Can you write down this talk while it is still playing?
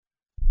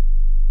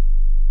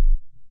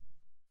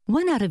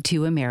1 out of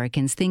 2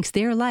 Americans thinks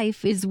their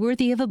life is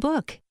worthy of a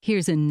book.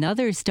 Here's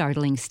another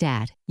startling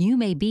stat. You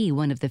may be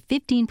one of the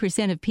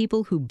 15% of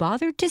people who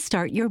bothered to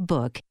start your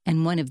book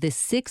and one of the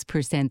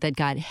 6% that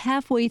got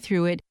halfway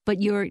through it,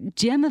 but your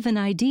gem of an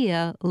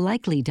idea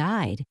likely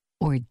died.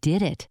 Or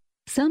did it?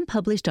 Some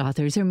published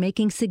authors are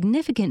making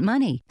significant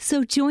money,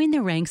 so join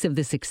the ranks of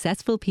the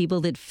successful people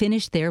that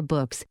finished their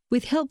books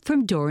with help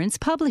from Dorrance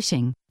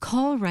Publishing.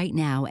 Call right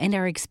now and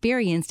our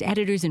experienced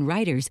editors and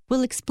writers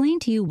will explain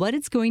to you what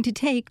it's going to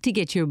take to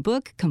get your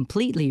book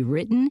completely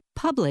written,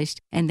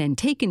 published, and then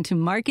taken to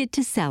market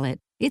to sell it.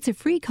 It's a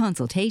free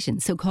consultation,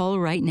 so call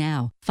right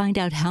now. Find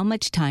out how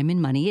much time and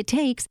money it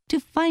takes to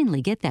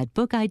finally get that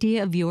book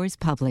idea of yours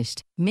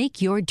published.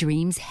 Make your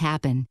dreams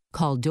happen.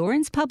 Call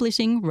Dorrance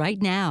Publishing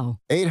right now.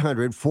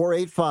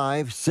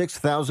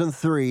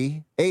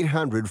 800-485-6003.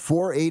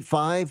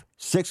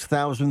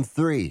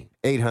 800-485-6003.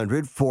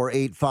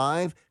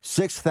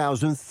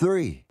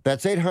 800-485-6003.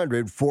 That's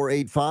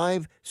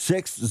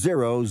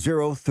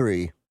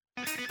 800-485-6003.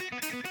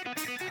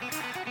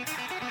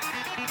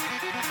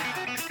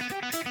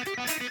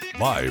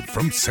 Live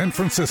from San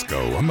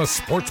Francisco on the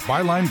Sports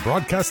Byline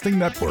Broadcasting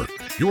Network,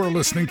 you are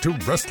listening to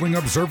Wrestling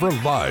Observer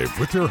Live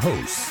with your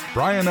hosts,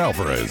 Bryan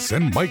Alvarez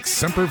and Mike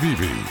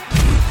Sempervive.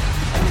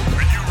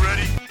 Are you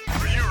ready?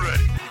 Are you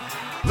ready?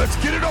 Let's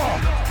get it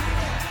on!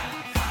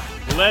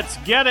 Let's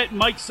get it.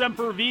 Mike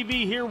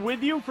Sempervive here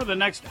with you for the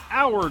next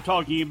hour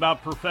talking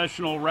about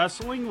professional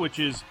wrestling, which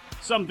is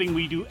something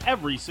we do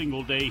every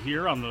single day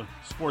here on the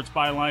Sports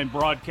Byline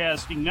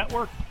Broadcasting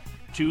Network.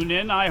 Tune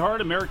in, iHeart,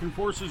 American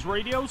Forces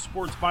Radio,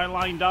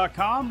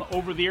 sportsbyline.com,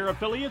 over-the-air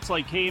affiliates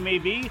like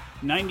KMAB,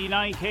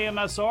 99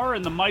 KMSR,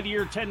 and the mightier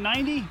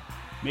 1090.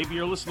 Maybe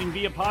you're listening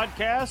via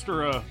podcast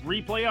or a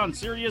replay on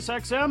Sirius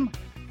XM,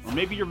 or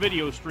maybe you're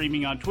video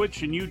streaming on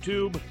Twitch and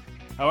YouTube.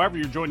 However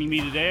you're joining me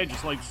today, I'd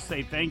just like to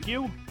say thank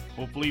you.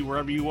 Hopefully,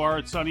 wherever you are,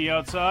 it's sunny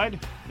outside.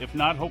 If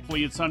not,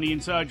 hopefully it's sunny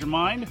inside your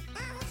mind.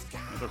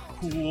 Another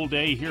cool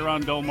day here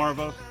on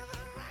Delmarva.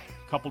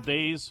 Couple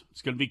days,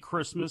 it's going to be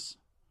Christmas.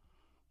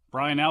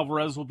 Bryan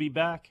Alvarez will be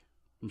back.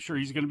 I'm sure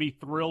he's going to be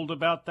thrilled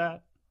about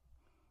that.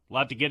 A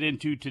lot to get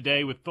into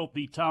today with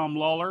Filthy Tom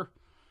Lawler.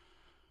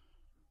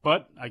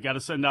 But I got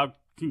to send out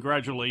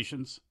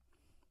congratulations.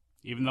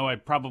 Even though I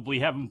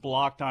probably haven't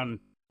blocked on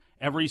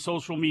every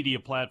social media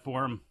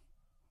platform.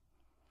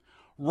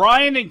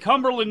 Ryan in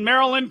Cumberland,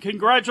 Maryland,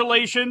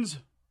 congratulations.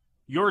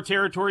 Your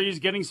territory is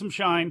getting some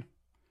shine.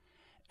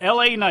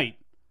 LA Knight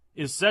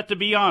is set to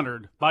be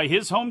honored by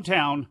his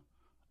hometown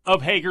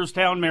of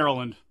Hagerstown,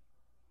 Maryland.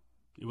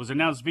 It was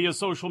announced via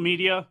social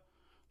media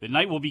that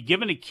Knight will be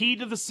given a key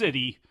to the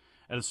city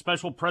at a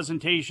special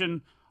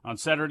presentation on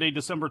Saturday,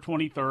 December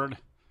 23rd.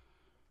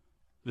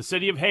 The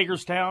city of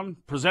Hagerstown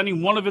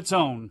presenting one of its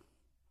own,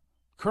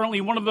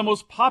 currently one of the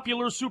most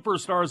popular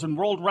superstars in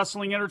World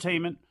Wrestling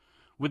Entertainment,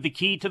 with the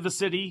key to the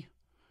city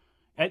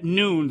at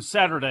noon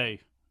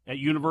Saturday at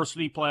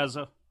University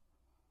Plaza.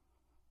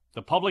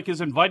 The public is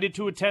invited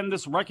to attend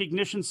this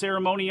recognition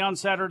ceremony on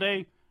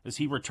Saturday as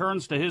he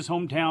returns to his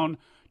hometown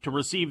to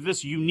receive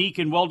this unique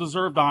and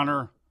well-deserved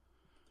honor.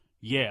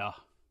 Yeah,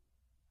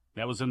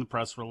 that was in the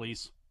press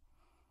release.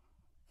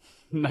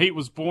 Knight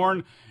was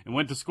born and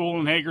went to school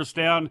in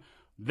Hagerstown,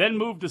 then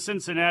moved to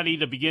Cincinnati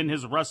to begin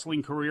his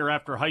wrestling career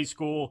after high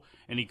school,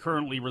 and he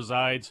currently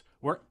resides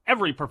where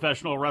every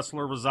professional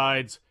wrestler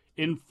resides,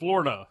 in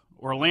Florida,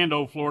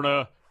 Orlando,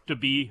 Florida, to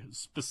be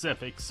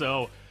specific.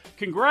 So,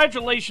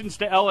 congratulations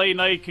to LA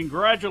Knight,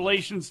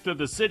 congratulations to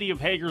the city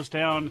of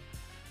Hagerstown,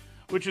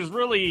 which is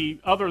really,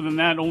 other than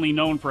that, only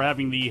known for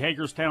having the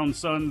Hagerstown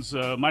Suns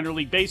minor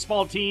league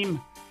baseball team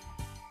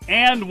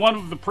and one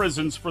of the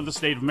prisons for the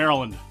state of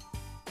Maryland.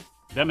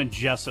 Them and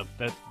Jessup,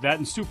 that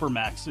and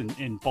Supermax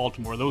in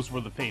Baltimore, those were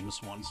the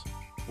famous ones.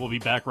 We'll be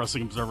back,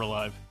 Wrestling Observer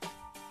Live.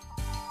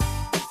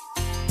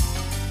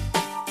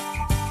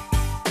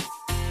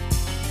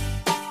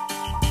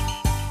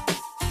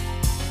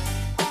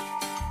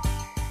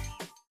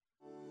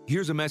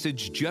 Here's a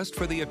message just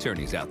for the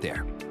attorneys out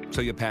there. So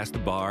you passed the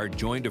bar,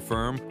 joined a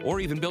firm, or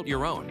even built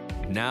your own.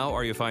 Now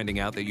are you finding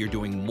out that you're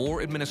doing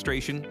more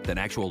administration than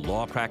actual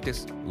law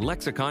practice?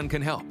 Lexicon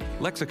can help.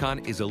 Lexicon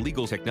is a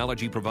legal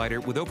technology provider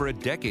with over a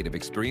decade of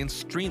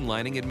experience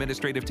streamlining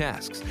administrative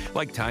tasks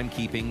like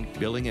timekeeping,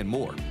 billing, and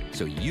more,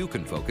 so you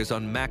can focus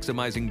on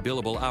maximizing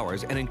billable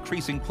hours and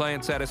increasing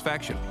client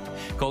satisfaction.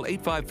 Call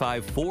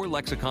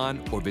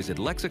 855-4-LEXICON or visit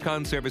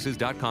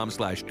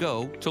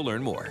lexiconservices.com/go to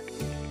learn more.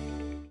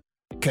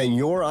 Can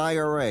your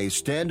IRA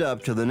stand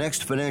up to the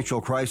next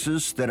financial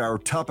crisis that our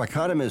top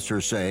economists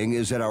are saying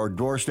is at our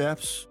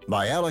doorsteps?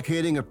 By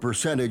allocating a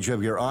percentage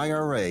of your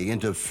IRA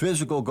into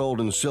physical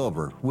gold and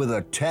silver with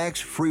a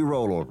tax-free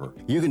rollover,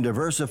 you can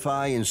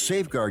diversify and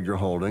safeguard your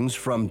holdings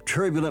from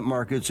turbulent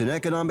markets and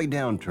economic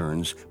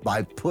downturns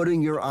by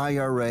putting your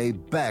IRA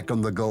back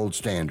on the gold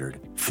standard.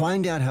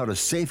 Find out how to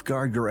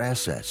safeguard your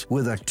assets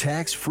with a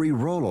tax-free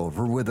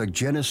rollover with a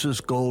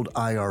Genesis Gold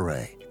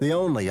IRA. the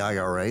only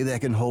IRA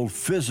that can hold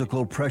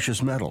physical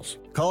precious metals.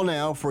 Call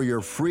now for your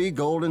free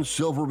gold and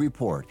silver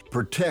report.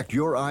 Protect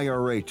your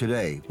IRA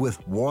today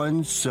with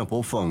one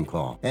simple phone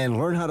call and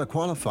learn how to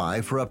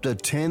qualify for up to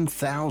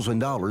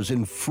 $10,000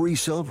 in free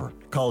silver.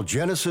 Call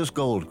Genesis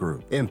Gold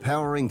Group,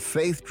 empowering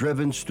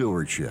faith-driven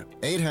stewardship.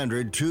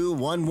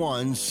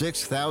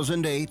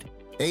 800-211-6008.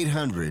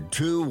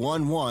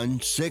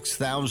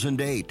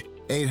 800-211-6008.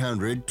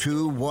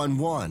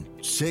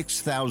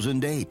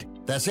 800-211-6008.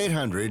 That's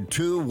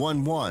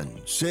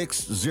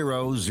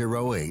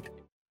 800-211-6008.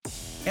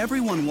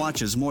 Everyone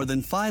watches more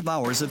than 5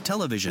 hours of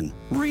television.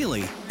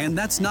 Really? And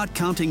that's not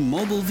counting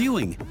mobile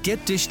viewing.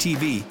 Get Dish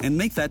TV and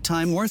make that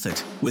time worth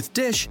it. With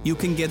Dish, you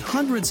can get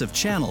hundreds of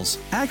channels,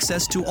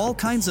 access to all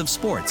kinds of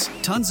sports,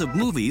 tons of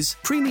movies,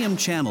 premium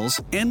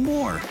channels, and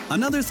more.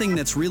 Another thing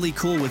that's really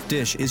cool with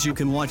Dish is you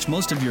can watch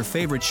most of your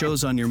favorite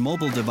shows on your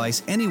mobile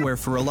device anywhere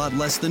for a lot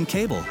less than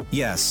cable.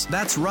 Yes,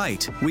 that's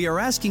right. We are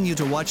asking you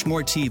to watch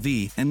more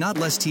TV and not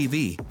less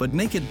TV, but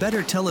make it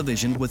better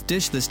television with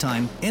Dish this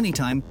time,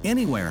 anytime,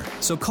 anywhere.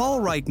 So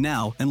call right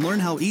now and learn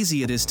how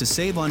easy it is to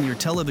save on your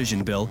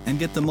television bill and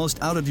get the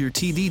most out of your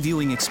TV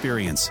viewing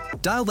experience.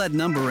 Dial that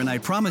number and I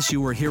promise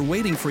you we're here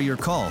waiting for your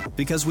call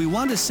because we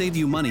want to save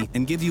you money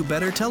and give you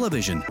better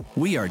television.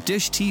 We are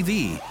Dish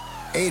TV.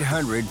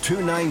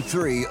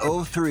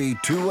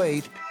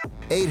 800-293-0328.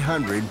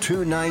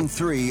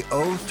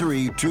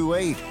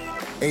 800-293-0328.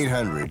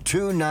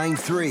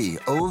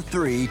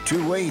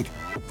 800-293-0328.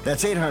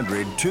 That's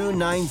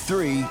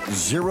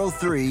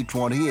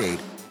 800-293-0328.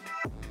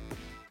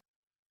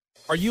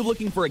 Are you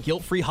looking for a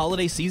guilt-free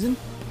holiday season?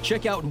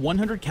 Check out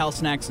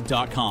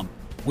 100calsnacks.com.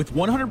 With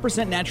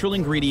 100% natural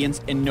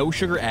ingredients and no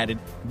sugar added,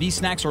 these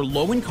snacks are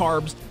low in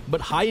carbs,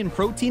 but high in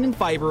protein and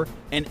fiber,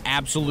 and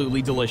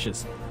absolutely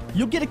delicious.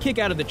 You'll get a kick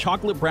out of the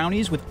chocolate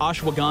brownies with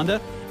ashwagandha,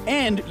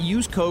 and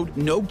use code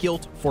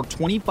NOGUILT for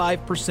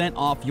 25%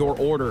 off your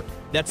order.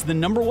 That's the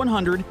number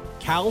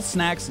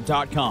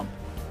 100calsnacks.com.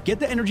 Get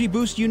the energy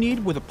boost you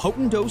need with a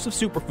potent dose of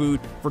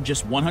superfood for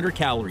just 100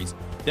 calories.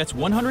 That's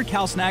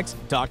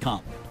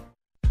 100calsnacks.com.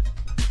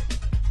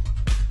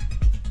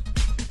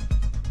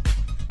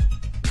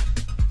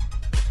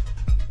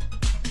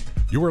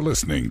 You are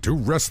listening to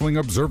Wrestling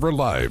Observer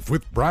Live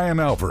with Bryan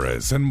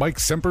Alvarez and Mike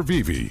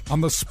Sempervive on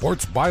the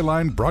Sports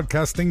Byline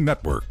Broadcasting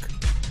Network.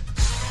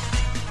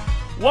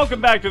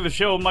 Welcome back to the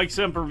show. Mike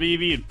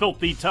Sempervive and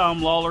Filthy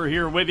Tom Lawler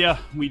here with you.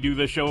 We do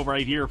the show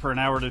right here for an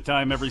hour at a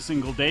time every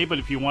single day, but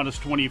if you want us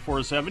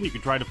 24/7, you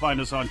can try to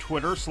find us on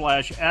Twitter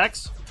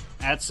 /X,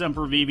 at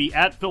Sempervive,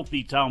 at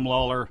Filthy Tom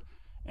Lawler,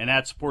 and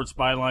at Sports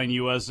Byline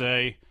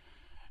USA.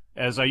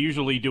 As I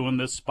usually do in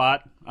this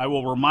spot, I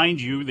will remind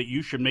you that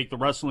you should make the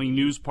wrestling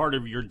news part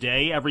of your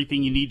day.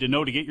 Everything you need to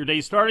know to get your day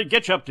started,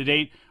 get you up to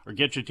date, or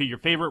get you to your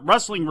favorite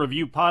wrestling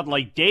review pod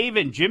like Dave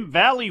and Jim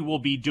Valley will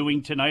be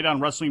doing tonight on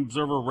Wrestling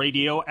Observer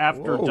Radio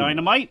after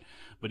Dynamite.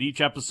 But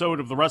each episode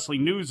of the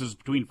wrestling news is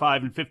between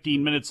 5 and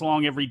 15 minutes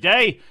long every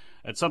day.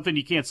 That's something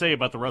you can't say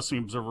about the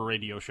Wrestling Observer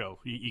Radio show.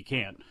 You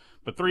can't.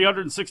 But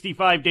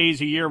 365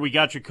 days a year, we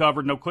got you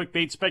covered. No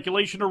clickbait,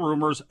 speculation, or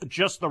rumors,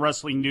 just the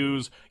wrestling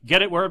news.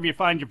 Get it wherever you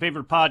find your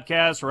favorite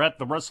podcasts or at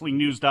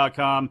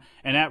thewrestlingnews.com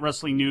and at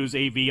Wrestling News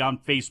AV on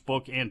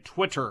Facebook and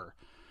Twitter.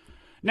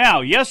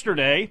 Now,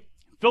 yesterday,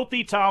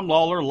 Filthy Tom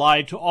Lawler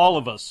lied to all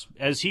of us.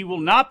 As he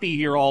will not be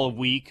here all of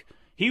week,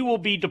 he will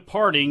be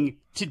departing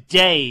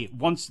today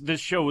once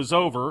this show is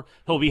over.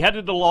 He'll be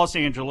headed to Los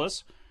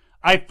Angeles.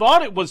 I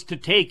thought it was to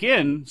take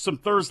in some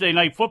Thursday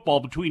night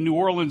football between New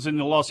Orleans and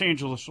the Los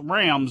Angeles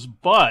Rams,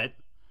 but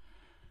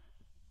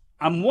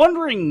I'm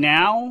wondering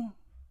now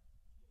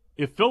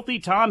if Filthy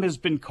Tom has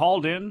been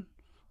called in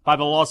by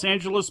the Los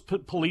Angeles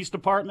Police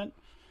Department,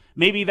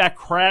 maybe that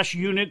crash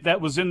unit that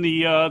was in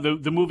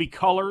the movie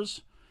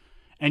Colors,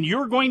 and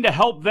you're going to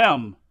help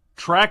them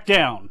track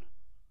down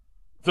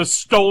the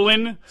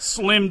stolen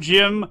Slim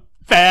Jim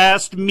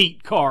fast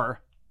meat car.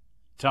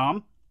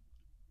 Tom?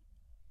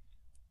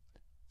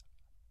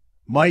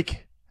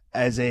 Mike,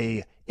 as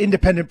a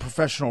independent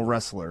professional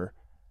wrestler,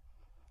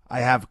 I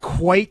have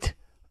quite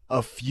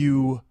a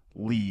few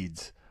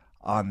leads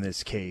on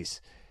this case.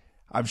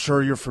 I'm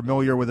sure you're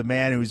familiar with a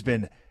man who's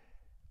been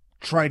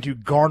trying to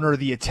garner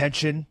the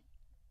attention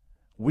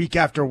week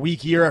after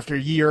week, year after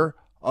year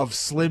of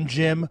Slim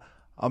Jim,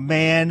 a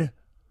man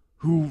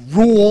who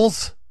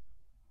rules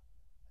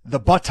the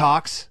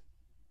buttocks,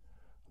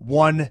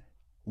 one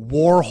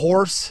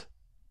Warhorse.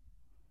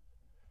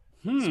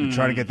 He's been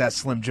trying to get that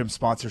Slim Jim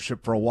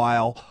sponsorship for a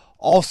while.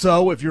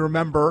 Also, if you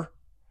remember,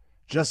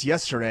 just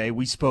yesterday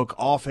we spoke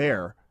off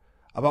air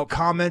about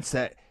comments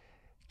that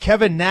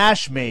Kevin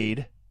Nash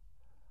made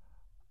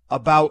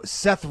about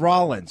Seth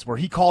Rollins, where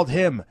he called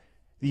him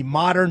the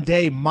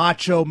modern-day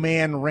Macho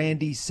Man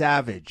Randy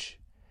Savage.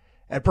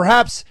 And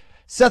perhaps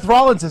Seth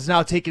Rollins has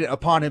now taken it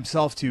upon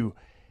himself to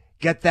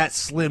get that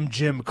Slim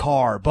Jim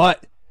car.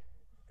 But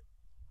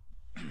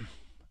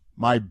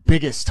my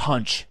biggest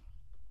hunch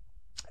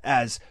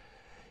as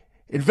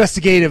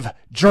investigative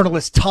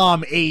journalist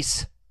Tom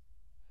Ace,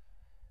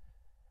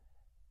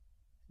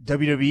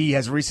 WWE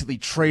has recently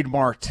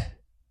trademarked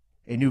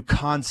a new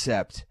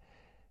concept,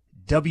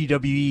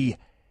 WWE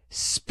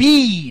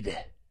Speed.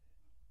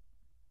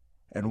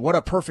 And what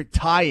a perfect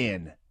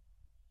tie-in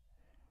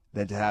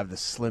than to have the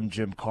Slim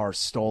Jim car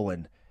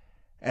stolen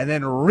and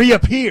then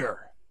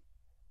reappear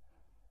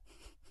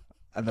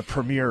on the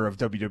premiere of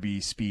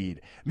WWE Speed.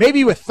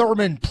 Maybe with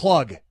Thurman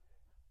Plugg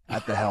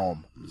at the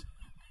helm.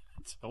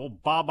 It's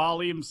old Bob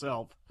Ollie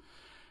himself.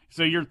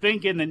 So you're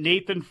thinking that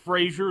Nathan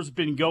Frazier's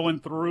been going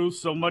through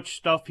so much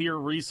stuff here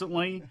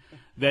recently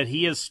that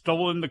he has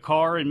stolen the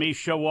car and may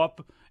show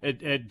up at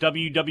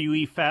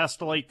WWE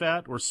Fast like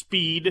that, or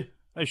Speed,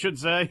 I should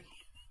say.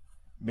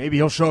 Maybe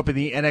he'll show up in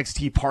the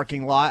NXT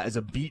parking lot as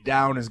a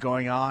beatdown is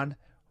going on,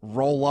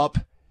 roll up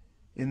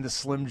in the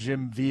Slim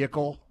Jim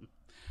vehicle.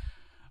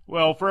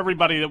 Well, for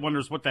everybody that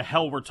wonders what the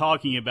hell we're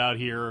talking about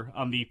here,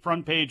 on the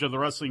front page of the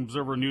Wrestling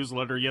Observer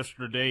newsletter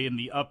yesterday in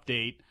the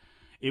update,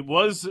 it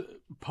was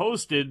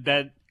posted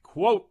that,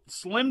 quote,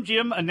 Slim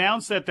Jim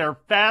announced that their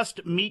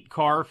Fast Meat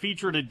car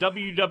featured a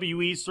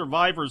WWE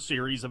Survivor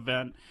Series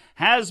event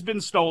has been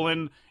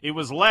stolen. It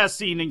was last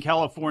seen in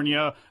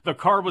California. The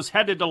car was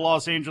headed to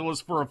Los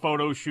Angeles for a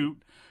photo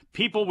shoot.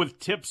 People with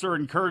tips are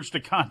encouraged to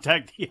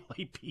contact the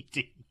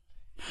LAPD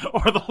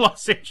or the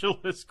Los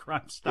Angeles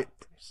Crime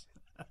Stoppers.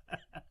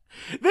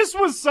 This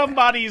was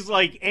somebody's,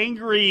 like,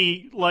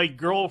 angry, like,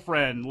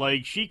 girlfriend.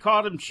 Like, she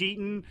caught him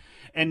cheating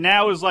and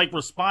now is, like,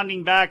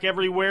 responding back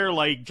everywhere,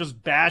 like,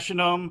 just bashing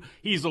him.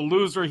 He's a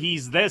loser.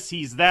 He's this.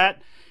 He's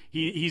that.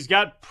 He's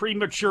got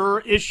premature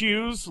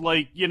issues,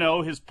 like, you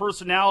know, his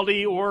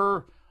personality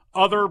or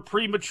other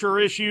premature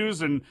issues.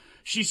 And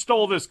she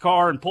stole this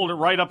car and pulled it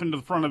right up into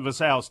the front of his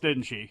house,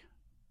 didn't she?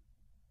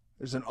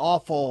 There's an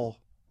awful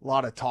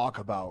lot of talk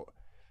about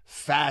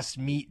fast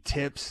meat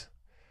tips,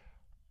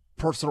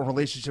 personal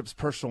relationships,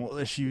 personal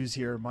issues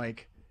here,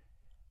 Mike.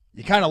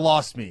 You kind of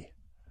lost me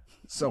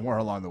somewhere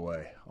along the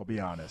way, I'll be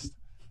honest.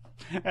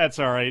 That's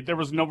all right. There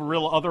was no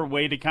real other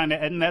way to kind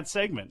of end that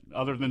segment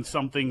other than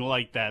something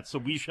like that. So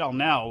we shall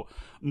now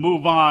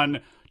move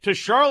on to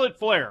Charlotte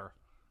Flair,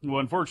 who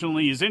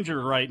unfortunately is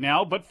injured right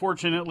now, but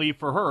fortunately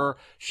for her,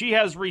 she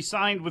has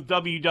re-signed with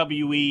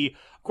WWE.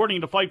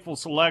 According to Fightful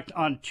Select,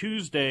 on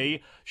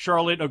Tuesday,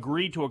 Charlotte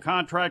agreed to a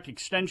contract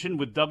extension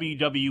with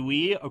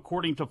WWE.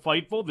 According to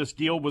Fightful, this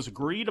deal was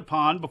agreed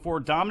upon before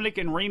Dominic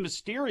and Rey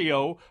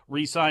Mysterio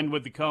re-signed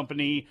with the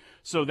company,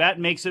 so that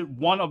makes it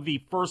one of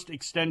the first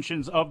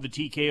extensions of the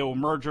TKO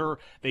merger.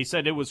 They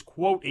said it was,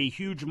 quote, a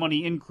huge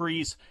money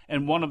increase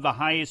and one of the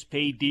highest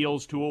paid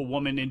deals to a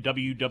woman in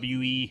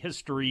WWE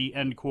history,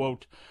 end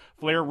quote.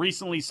 Flair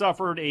recently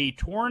suffered a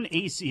torn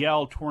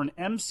ACL, torn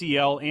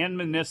MCL, and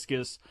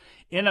meniscus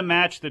in a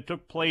match that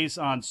took place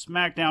on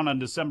SmackDown on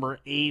December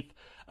 8th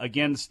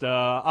against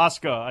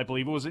Asuka, I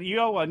believe. Was it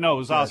Io? No, it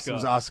was Asuka. Yes, it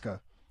was Asuka.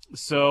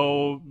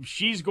 So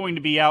she's going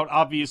to be out,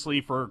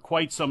 obviously, for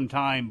quite some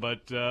time.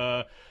 But,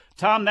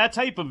 Tom, that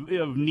type of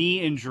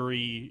knee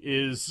injury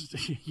is,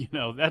 you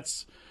know,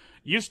 that's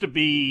used to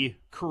be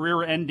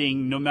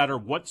career-ending no matter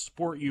what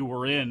sport you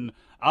were in.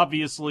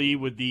 Obviously,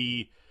 with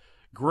the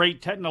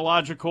great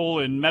technological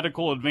and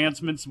medical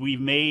advancements we've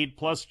made,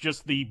 plus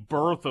just the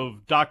birth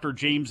of Dr.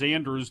 James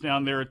Andrews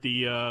down there at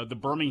the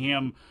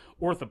Birmingham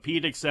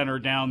Orthopedic Center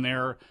down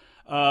there.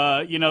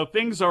 You know,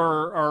 things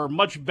are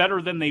much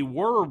better than they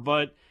were,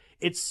 but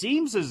it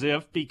seems as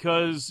if,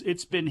 because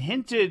it's been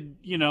hinted,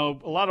 you know,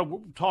 a lot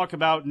of talk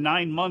about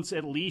 9 months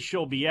at least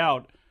she'll be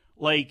out.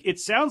 Like,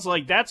 it sounds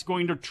like that's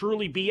going to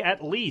truly be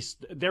at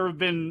least. There have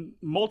been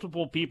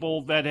multiple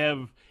people that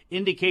have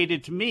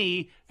indicated to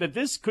me that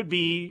this could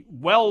be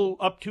well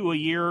up to a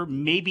year,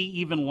 maybe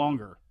even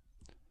longer.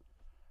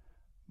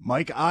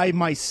 Mike, I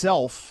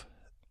myself,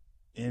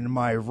 in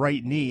my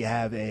right knee,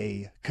 have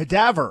a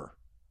cadaver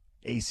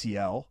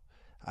ACL.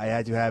 I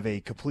had to have a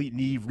complete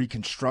knee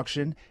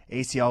reconstruction,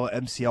 ACL,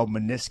 MCL,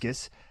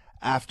 meniscus,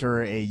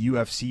 after a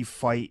UFC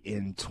fight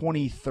in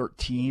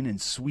 2013 in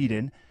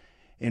Sweden,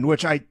 in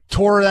which I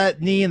tore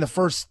that knee in the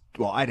first,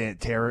 well, I didn't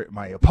tear it.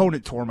 My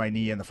opponent tore my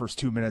knee in the first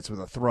 2 minutes with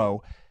a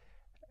throw,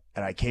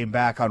 and I came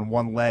back on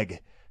one leg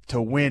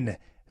to win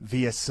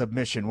via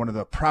submission, one of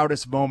the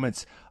proudest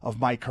moments of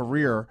my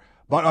career.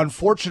 But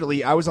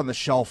unfortunately, I was on the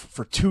shelf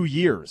for 2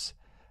 years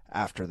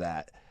after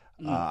that.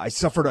 I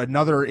suffered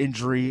another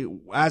injury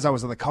as I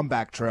was on the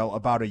comeback trail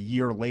about a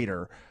year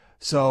later.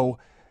 So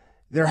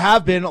there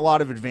have been a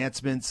lot of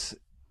advancements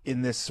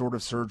in this sort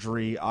of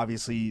surgery.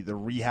 Obviously, the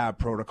rehab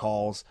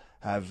protocols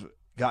have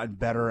gotten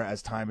better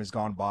as time has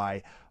gone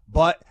by.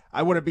 But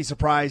I wouldn't be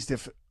surprised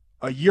if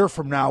a year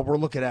from now we're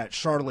looking at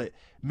Charlotte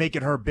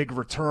making her big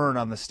return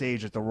on the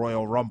stage at the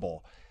Royal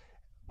Rumble.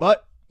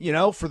 But, you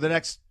know, for the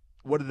next,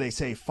 what did they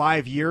say,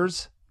 5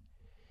 years?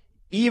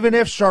 Even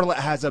if Charlotte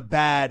has a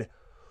bad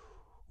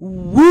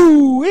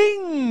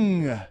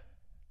wooing,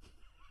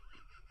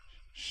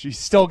 she's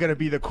still going to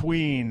be the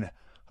queen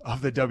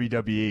of the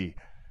WWE.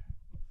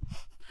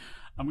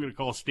 I'm going to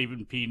call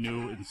Stephen P.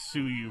 New and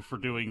sue you for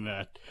doing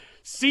that.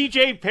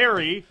 CJ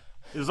Perry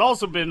Has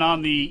also been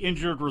on the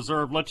injured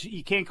reserve.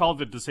 You can't call it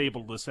the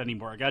disabled list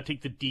anymore. I got to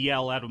take the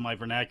DL out of my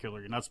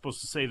vernacular. You're not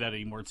supposed to say that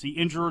anymore. It's the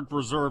injured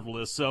reserve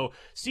list. So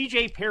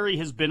CJ Perry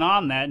has been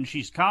on that, and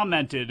she's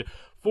commented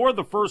for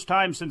the first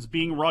time since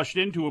being rushed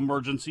into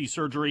emergency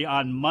surgery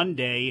on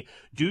Monday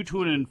due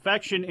to an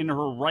infection in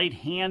her right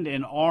hand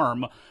and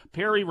arm.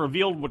 Perry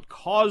revealed what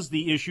caused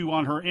the issue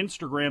on her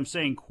Instagram,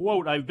 saying,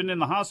 quote, "I've been in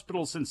the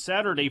hospital since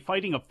Saturday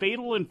fighting a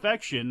fatal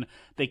infection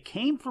that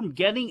came from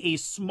getting a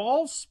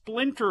small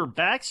splinter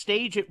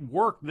backstage at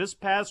work this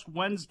past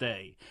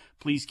Wednesday.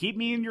 Please keep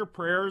me in your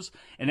prayers,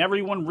 and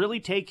everyone really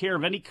take care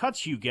of any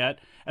cuts you get,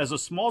 as a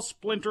small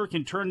splinter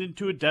can turn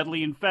into a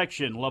deadly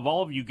infection. Love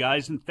all of you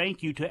guys, and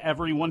thank you to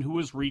everyone who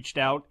has reached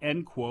out,"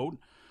 end quote.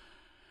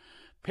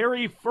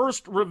 Perry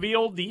first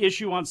revealed the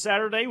issue on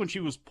Saturday when she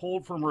was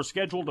pulled from her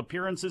scheduled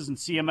appearances in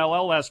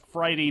CMLL last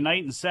Friday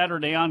night and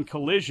Saturday on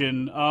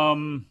Collision.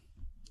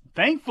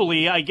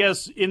 Thankfully, I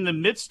guess, in the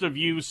midst of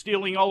you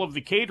stealing all of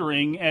the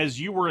catering as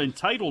you were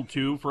entitled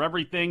to for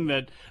everything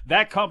that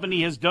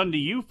company has done to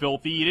you,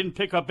 Filthy, you didn't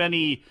pick up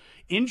any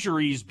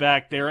injuries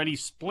back there, any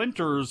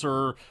splinters,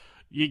 or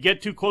you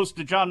get too close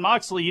to Jon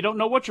Moxley, you don't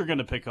know what you're going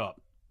to pick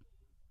up.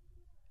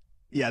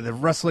 Yeah, the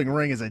wrestling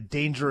ring is a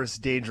dangerous,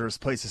 dangerous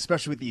place,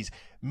 especially with these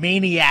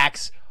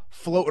maniacs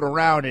floating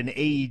around in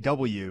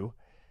AEW.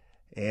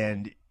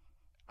 And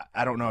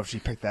I don't know if she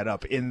picked that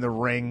up in the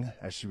ring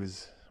as she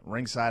was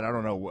ringside. I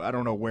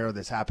don't know where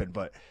this happened,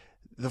 but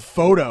the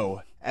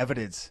photo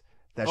evidence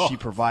that she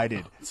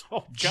provided,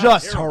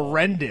 just terrible.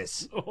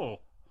 Horrendous.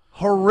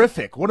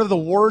 Horrific. One of the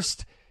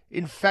worst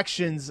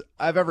infections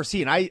I've ever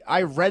seen.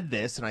 I read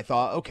this and I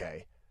thought,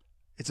 okay,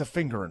 it's a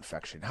finger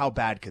infection. How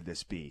bad could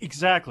this be?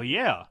 Exactly,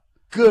 yeah.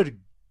 Good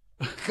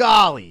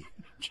golly.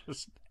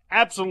 Just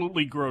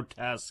absolutely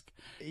grotesque.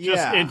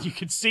 Yeah. And you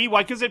can see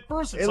why, because at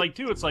first it's like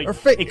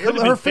it could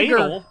have been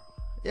fatal.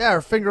 Yeah,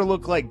 her finger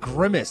looked like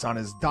Grimace on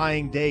his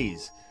dying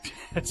days.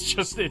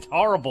 It's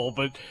horrible,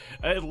 but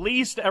at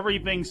least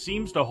everything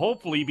seems to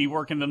hopefully be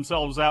working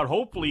themselves out.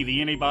 Hopefully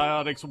the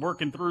antibiotics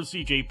working through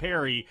CJ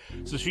Perry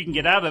so she can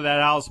get out of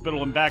that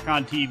hospital and back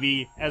on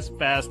TV as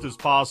fast as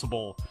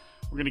possible.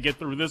 We're going to get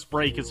through this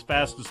break as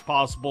fast as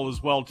possible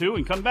as well, too,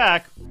 and come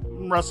back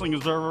from Wrestling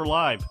Observer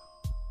Live.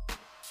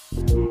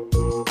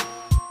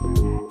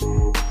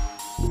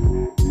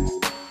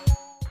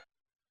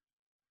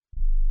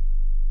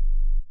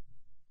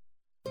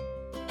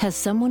 Has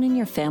someone in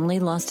your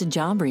family lost a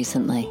job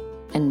recently,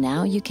 and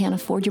now you can't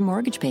afford your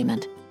mortgage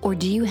payment? Or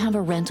do you have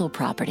a rental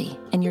property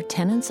and your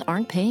tenants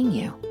aren't paying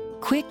you?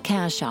 Quick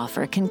Cash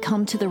Offer can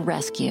come to the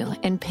rescue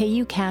and pay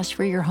you cash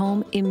for your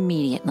home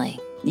immediately.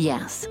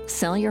 Yes,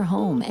 sell your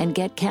home and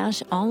get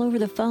cash all over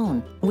the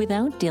phone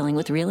without dealing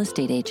with real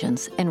estate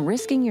agents and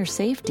risking your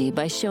safety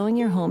by showing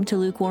your home to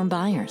lukewarm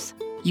buyers.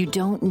 You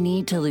don't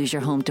need to lose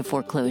your home to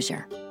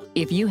foreclosure.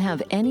 If you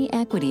have any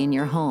equity in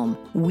your home,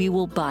 we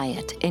will buy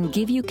it and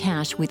give you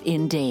cash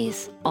within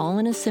days, all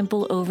in a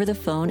simple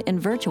over-the-phone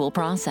and virtual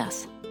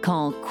process.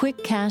 Call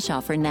Quick Cash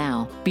Offer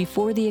now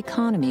before the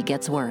economy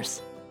gets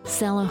worse.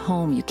 Sell a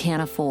home you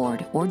can't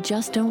afford or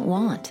just don't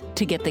want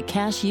to get the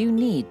cash you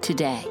need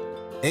today.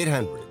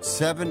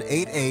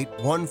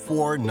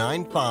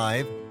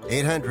 800-788-1495.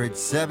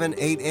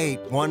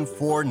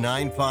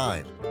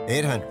 800-788-1495.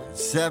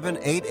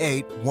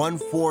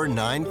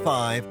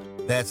 800-788-1495.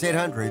 That's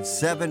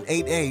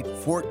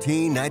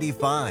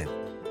 800-788-1495.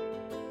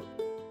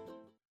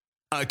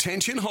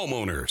 Attention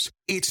homeowners.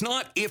 It's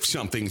not if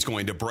something's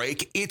going to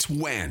break, it's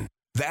when.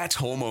 That's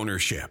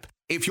homeownership.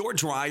 If your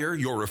dryer,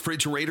 your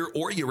refrigerator,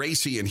 or your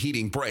AC and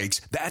heating breaks,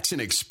 that's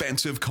an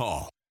expensive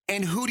call.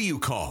 And who do you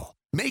call?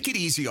 Make it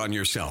easy on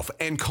yourself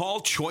and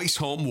call Choice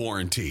Home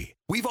Warranty.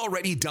 We've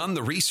already done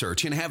the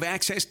research and have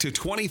access to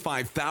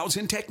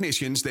 25,000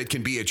 technicians that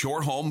can be at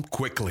your home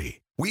quickly.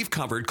 We've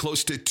covered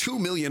close to 2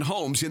 million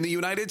homes in the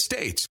United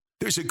States.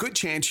 There's a good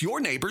chance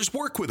your neighbors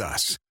work with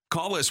us.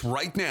 Call us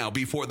right now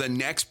before the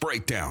next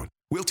breakdown.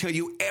 We'll tell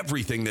you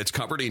everything that's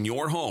covered in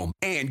your home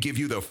and give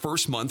you the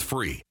first month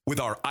free with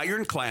our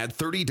ironclad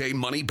 30-day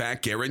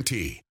money-back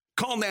guarantee.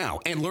 Call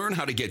now and learn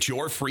how to get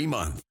your free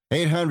month.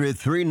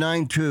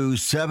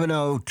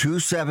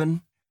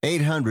 800-392-7027.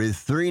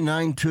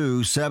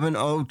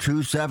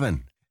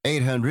 800-392-7027.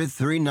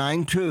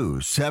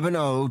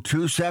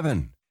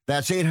 800-392-7027.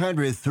 That's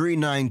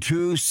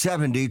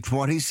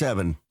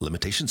 800-392-7027.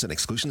 Limitations and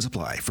exclusions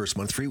apply. First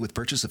month free with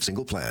purchase of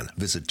single plan.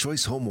 Visit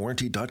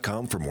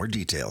choicehomewarranty.com for more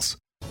details.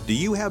 Do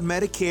you have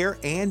Medicare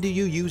and do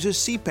you use a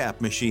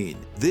CPAP machine?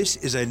 This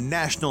is a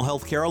national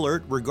healthcare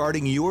alert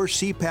regarding your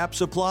CPAP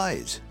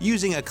supplies.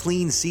 Using a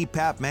clean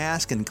CPAP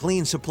mask and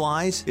clean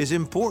supplies is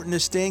important to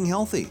staying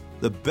healthy.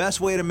 The best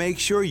way to make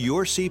sure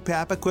your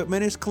CPAP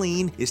equipment is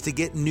clean is to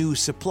get new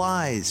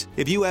supplies.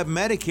 If you have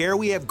Medicare,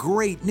 we have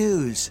great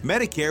news.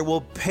 Medicare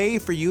will pay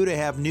for you to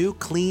have new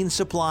clean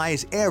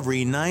supplies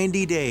every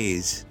 90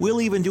 days. We'll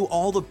even do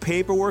all the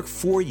paperwork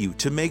for you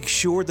to make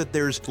sure that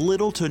there's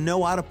little to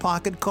no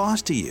out-of-pocket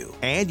cost to you.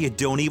 And you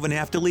don't even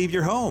have to leave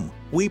your home.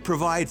 We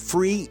provide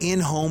free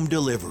in-home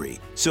delivery.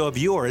 So if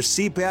you're a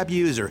CPAP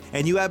user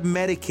and you have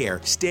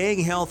Medicare, staying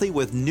healthy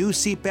with new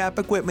CPAP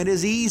equipment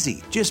is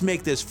easy. Just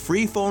make this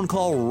free phone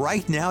call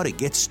right now to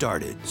get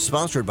started.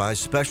 Sponsored by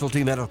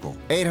Specialty Medical.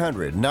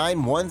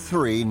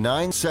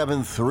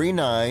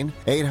 800-913-9739.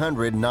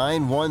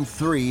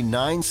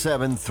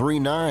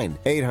 800-913-9739.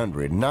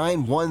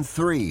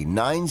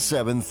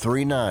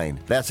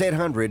 800-913-9739. That's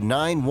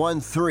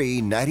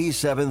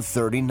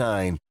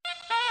 800-913-9739.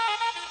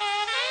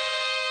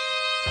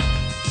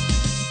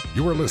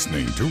 You are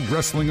listening to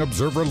Wrestling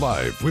Observer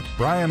Live with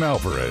Bryan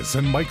Alvarez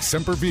and Mike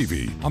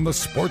Sempervive on the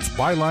Sports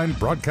Byline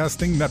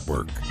Broadcasting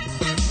Network.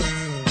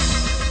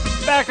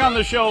 Back on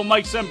the show,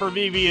 Mike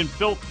Sempervive and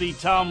Filthy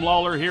Tom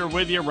Lawler here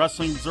with you.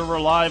 Wrestling Observer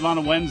Live on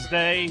a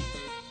Wednesday.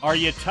 Are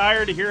you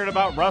tired of hearing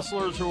about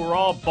wrestlers who are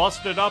all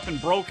busted up and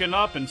broken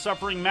up and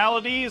suffering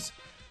maladies?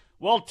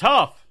 Well,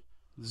 tough.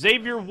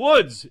 Xavier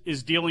Woods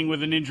is dealing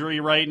with an injury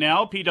right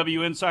now.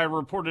 PW Insider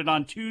reported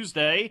on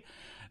Tuesday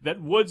that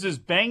Woods is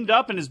banged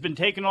up and has been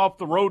taken off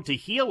the road to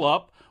heal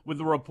up, with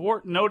the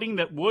report noting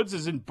that Woods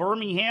is in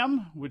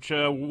Birmingham, which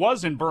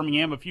was in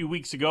Birmingham a few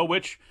weeks ago,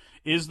 which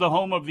is the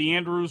home of the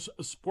Andrews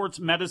Sports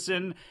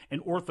Medicine and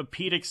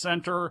Orthopedic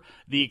Center.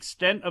 The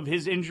extent of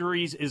his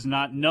injuries is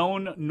not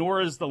known,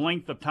 nor is the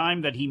length of time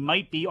that he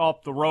might be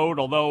off the road,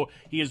 although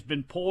he has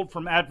been pulled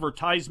from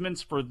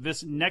advertisements for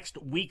this next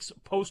week's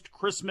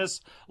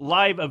post-Christmas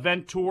live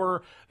event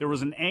tour. There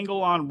was an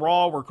angle on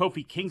Raw where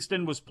Kofi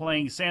Kingston was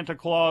playing Santa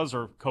Claus,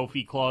 or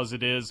Kofi Claus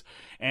it is,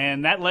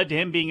 and that led to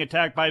him being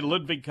attacked by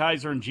Ludwig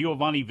Kaiser and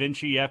Giovanni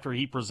Vinci after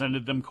he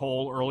presented them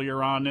Cole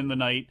earlier on in the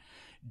night.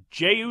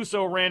 Jey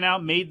Uso ran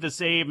out, made the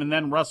save, and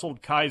then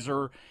wrestled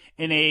Kaiser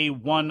in a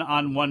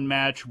one-on-one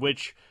match,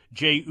 which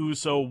Jey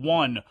Uso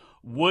won.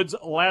 Woods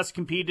last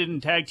competed in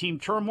Tag Team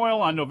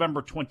Turmoil on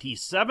November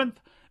 27th.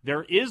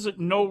 There is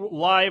no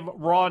live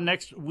Raw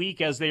next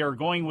week, as they are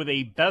going with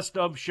a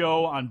best-of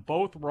show on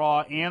both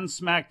Raw and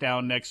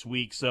SmackDown next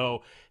week,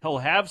 so he'll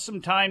have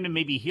some time to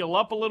maybe heal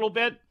up a little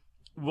bit.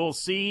 We'll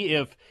see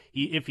if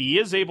he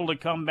is able to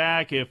come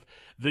back, if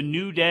the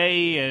New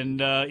Day and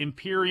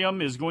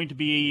Imperium is going to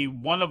be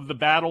one of the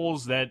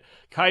battles that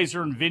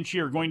Kaiser and Vinci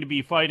are going to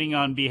be fighting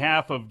on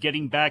behalf of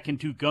getting back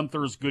into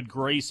Gunther's good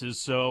graces.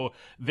 So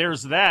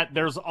there's that.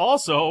 There's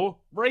also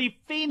Rey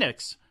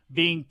Fenix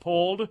being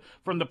pulled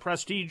from the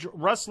Prestige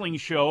Wrestling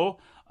show.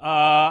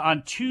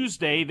 On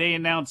Tuesday, they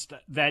announced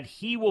that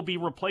he will be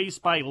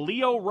replaced by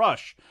Lio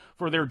Rush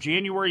for their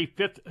January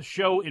 5th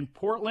show in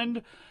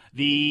Portland.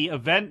 The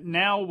event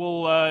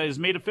now is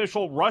made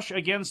official, Rush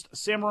against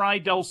Samurai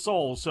del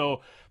Sol.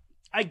 So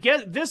I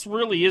guess this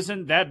really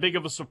isn't that big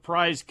of a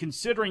surprise,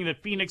 considering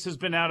that Phoenix has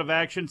been out of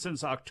action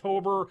since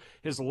October.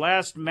 His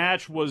last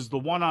match was the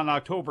one on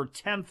October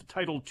 10th,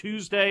 titled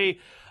Tuesday,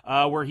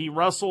 where he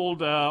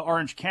wrestled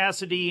Orange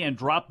Cassidy and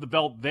dropped the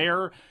belt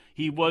there.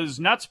 He was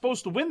not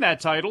supposed to win that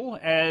title,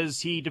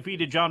 as he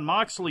defeated Jon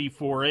Moxley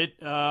for it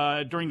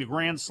during the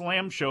Grand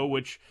Slam show,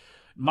 which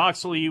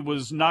Moxley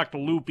was knocked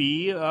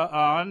loopy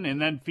on,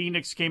 and then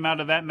Phoenix came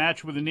out of that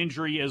match with an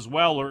injury as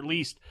well, or at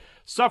least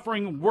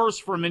suffering worse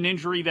from an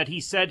injury that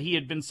he said he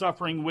had been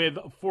suffering with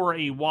for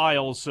a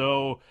while.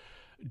 So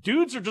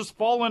dudes are just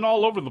falling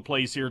all over the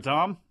place here,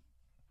 Tom.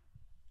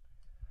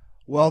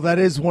 Well, that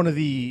is one of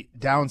the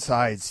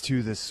downsides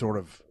to this sort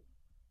of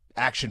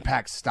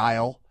action-packed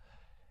style.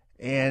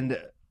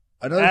 And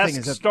another thing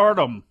is that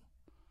Stardom.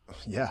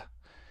 Yeah.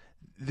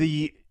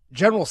 The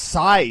general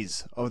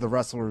size of the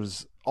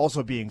wrestlers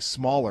also being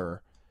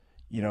smaller,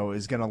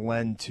 is going to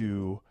lend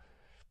to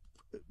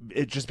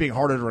it just being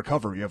harder to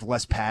recover. You have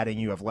less padding,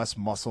 you have less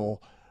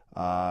muscle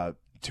to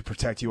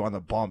protect you on the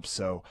bumps.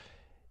 So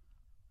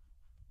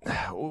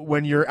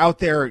when you're out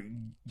there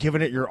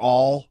giving it your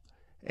all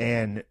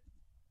and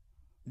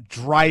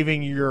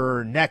driving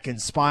your neck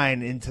and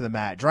spine into the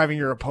mat, driving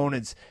your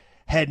opponent's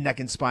head, neck,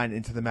 and spine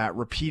into the mat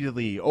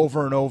repeatedly,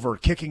 over and over,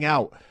 kicking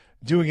out,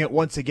 doing it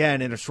once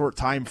again in a short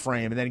time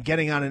frame, and then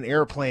getting on an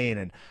airplane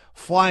and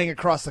flying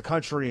across the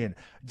country and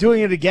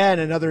doing it again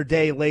another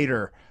day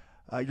later,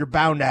 you're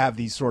bound to have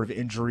these sort of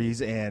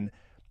injuries. And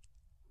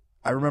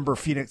I remember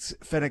Phoenix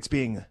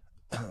being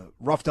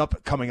roughed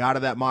up coming out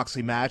of that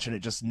Moxley match, and it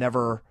just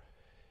never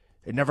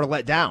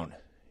let down,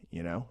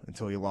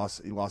 until he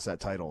lost that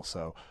title.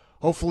 So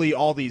hopefully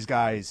all these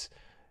guys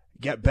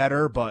get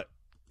better, but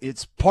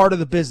it's part of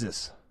the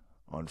business,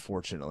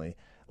 unfortunately.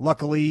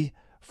 Luckily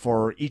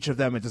for each of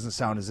them, it doesn't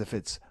sound as if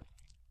it's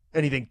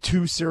anything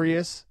too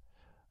serious,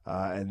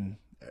 and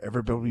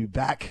everybody will be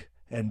back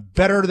and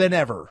better than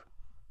ever.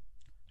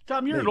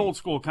 Tom, you're an old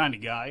school kind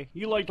of guy.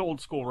 You liked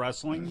old school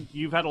wrestling.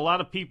 You've had a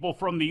lot of people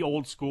from the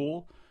old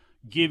school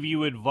give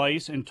you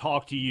advice and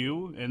talk to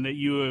you, and that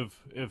you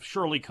have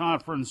surely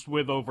conferenced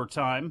with over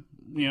time.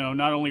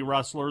 Not only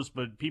wrestlers,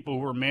 but people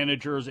who are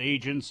managers,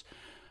 agents,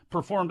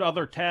 performed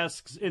other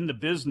tasks in the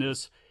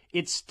business.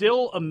 It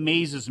still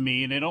amazes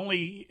me, and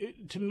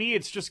to me,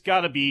 it's just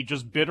got to be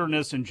just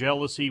bitterness and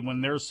jealousy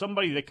when there's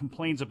somebody that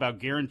complains about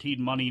guaranteed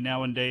money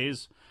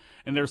nowadays,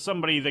 and there's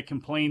somebody that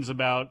complains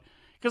about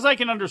Because I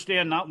can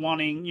understand not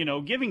wanting,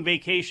 giving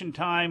vacation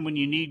time when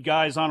you need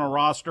guys on a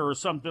roster or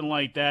something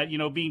like that,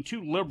 being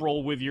too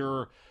liberal with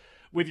your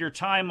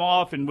time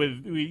off and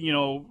with,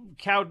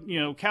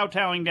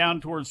 kowtowing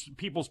down towards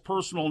people's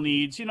personal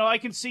needs. I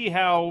can see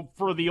how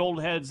for the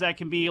old heads that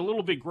can be a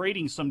little bit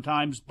grating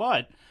sometimes,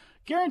 but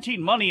guaranteed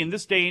money in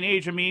this day and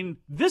age,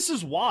 this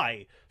is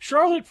why.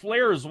 Charlotte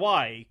Flair is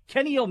why.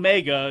 Kenny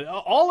Omega,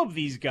 all of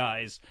these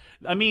guys.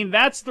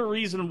 That's the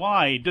reason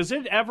why. Does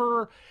it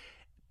ever...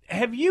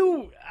 Have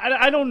you,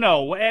 I don't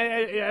know,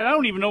 I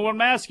don't even know what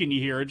I'm asking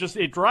you here.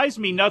 It drives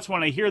me nuts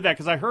when I hear that,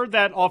 because I heard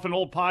that off an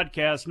old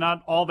podcast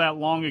not all that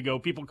long ago,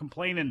 people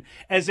complaining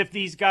as if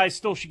these guys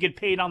still should get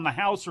paid on the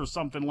house or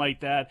something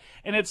like that.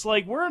 And it's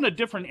like, we're in a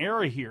different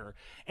era here.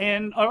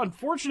 And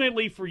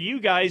unfortunately for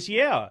you guys,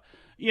 yeah,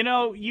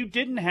 you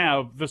didn't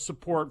have the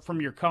support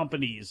from your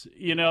companies,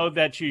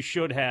 that you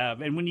should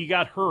have. And when you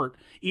got hurt,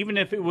 even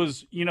if it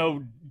was,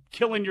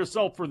 killing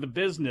yourself for the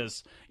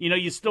business,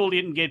 you still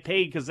didn't get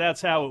paid because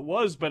that's how it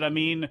was. But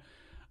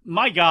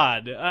my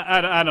God,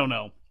 I don't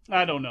know.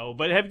 I don't know.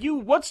 But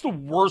what's the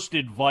worst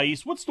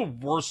advice? What's the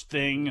worst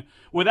thing,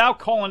 without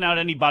calling out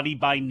anybody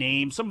by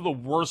name, some of the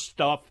worst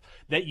stuff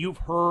that you've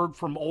heard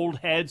from old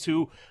heads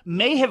who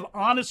may have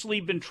honestly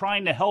been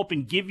trying to help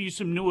and give you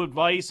some new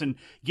advice and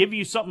give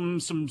you some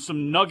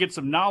nuggets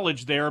of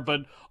knowledge there,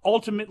 but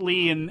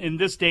ultimately in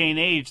this day and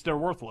age, they're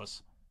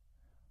worthless?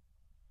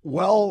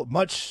 Well,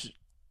 much,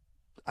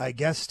 I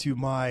guess, to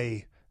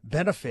my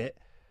benefit,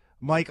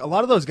 Mike, a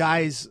lot of those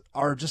guys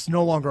are just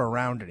no longer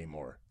around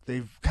anymore.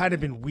 They've kind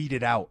of been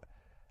weeded out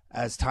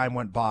as time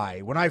went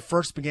by. When I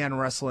first began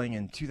wrestling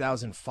in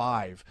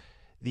 2005,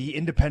 the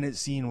independent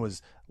scene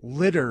was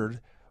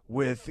littered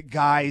with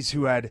guys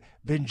who had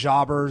been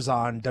jobbers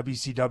on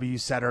WCW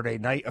Saturday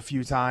Night a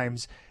few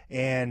times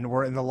and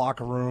were in the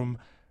locker room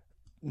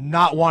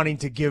not wanting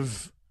to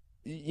give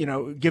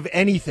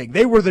anything.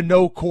 They were the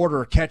no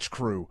quarter catch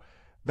crew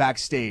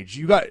backstage.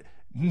 You got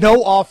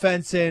no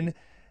offense in.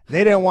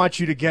 They didn't want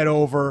you to get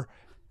over.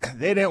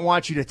 They didn't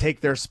want you to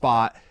take their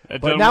spot.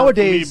 But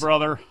nowadays,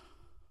 brother,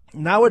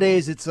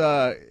 it's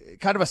a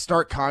kind of a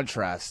stark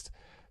contrast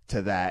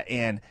to that.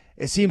 And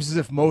it seems as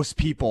if most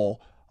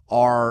people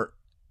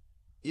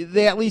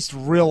they at least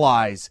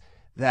realize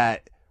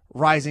that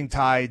rising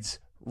tides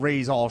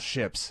raise all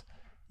ships.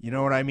 You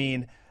know what I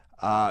mean?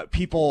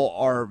 People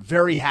are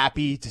very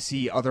happy to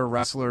see other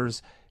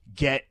wrestlers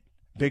get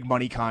big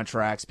money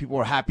contracts. People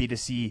are happy to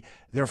see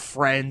their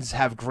friends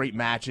have great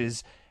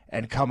matches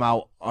and come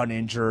out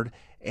uninjured.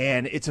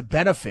 And it's a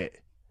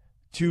benefit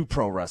to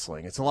pro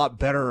wrestling. It's a lot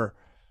better,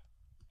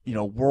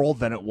 world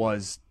than it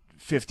was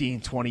 15,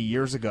 20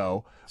 years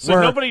ago. So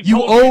where nobody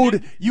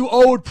you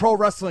owed pro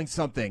wrestling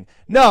something.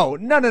 No.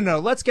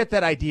 Let's get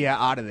that idea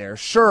out of there.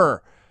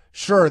 Sure.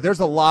 There's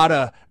a lot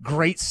of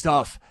great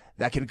stuff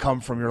that can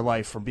come from your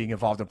life from being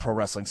involved in pro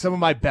wrestling. Some of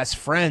my best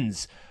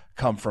friends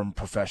come from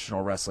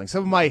professional wrestling.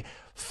 Some of my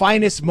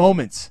finest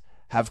moments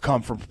have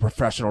come from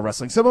professional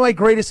wrestling. Some of my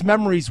greatest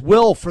memories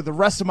will, for the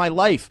rest of my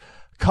life,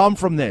 come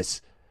from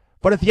this.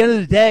 But at the end of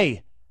the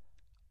day,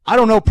 I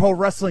don't know pro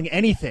wrestling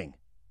anything.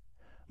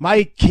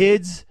 My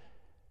kids,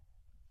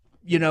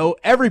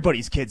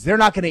 everybody's kids, they're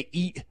not going to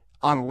eat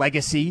on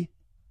legacy.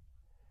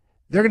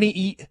 They're going to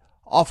eat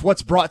off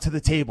what's brought to the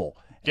table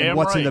and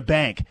what's in the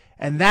bank.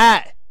 And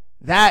that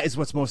is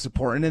what's most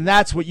important. And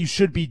that's what you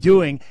should be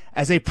doing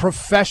as a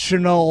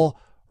professional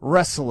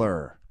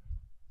wrestler.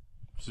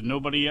 So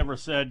nobody ever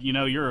said,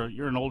 you're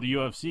an old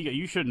UFC guy.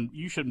 You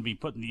shouldn't be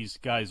putting these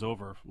guys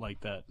over like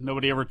that.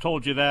 Nobody ever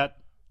told you that?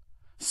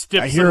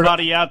 Stiff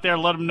somebody out there,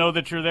 let them know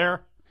that you're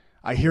there?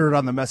 I hear it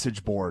on the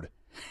message board.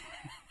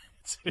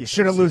 You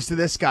shouldn't lose to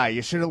this guy.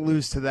 You shouldn't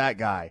lose to that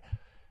guy.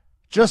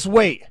 Just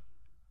wait.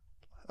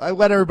 I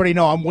let everybody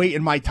know I'm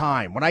waiting my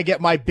time. When I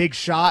get my big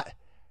shot,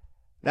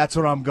 that's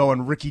when I'm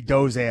going Ricky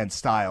Dozan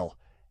style.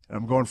 And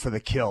I'm going for the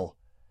kill.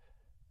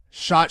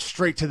 Shot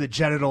straight to the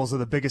genitals of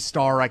the biggest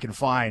star I can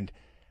find.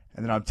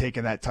 And then I'm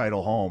taking that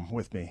title home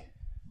with me.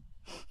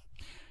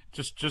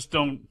 Just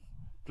don't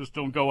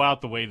go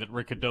out the way that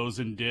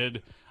Rickadozen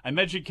did. I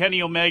mentioned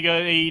Kenny Omega,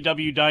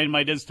 AEW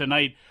Dynamite is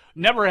tonight.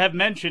 Never have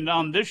mentioned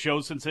on this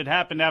show, since it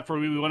happened after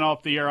we went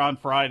off the air on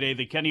Friday,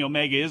 that Kenny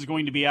Omega is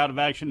going to be out of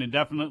action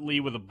indefinitely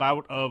with a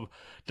bout of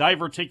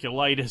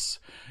diverticulitis.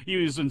 He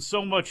was in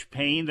so much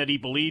pain that he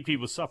believed he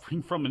was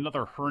suffering from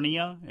another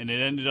hernia, and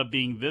it ended up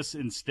being this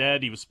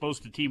instead. He was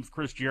supposed to team with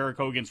Chris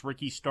Jericho against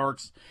Ricky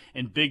Starks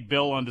and Big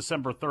Bill on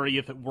December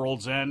 30th at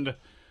World's End.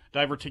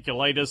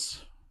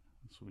 Diverticulitis,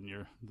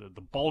 when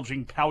the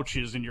bulging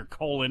pouches in your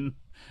colon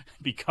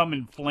become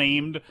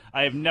inflamed.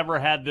 I have never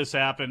had this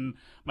happen.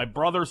 My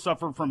brother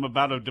suffered from a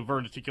bout of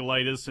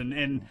diverticulitis,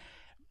 and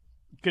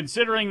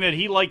considering that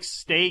he likes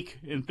steak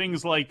and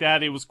things like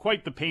that, it was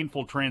quite the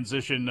painful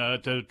transition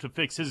to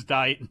fix his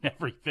diet and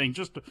everything.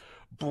 Just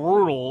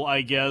brutal,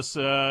 I guess.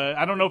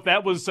 I don't know if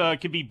that was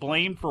could be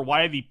blamed for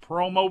why the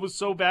promo was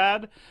so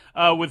bad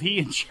with he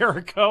and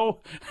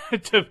Jericho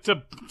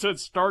to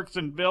Starks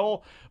and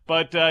Bill.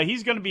 But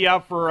he's going to be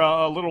out for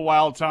a little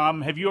while,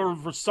 Tom. Have you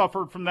ever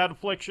suffered from that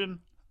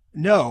affliction?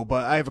 No,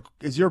 but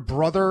is your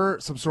brother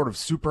some sort of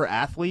super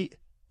athlete?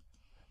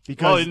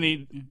 Because in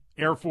the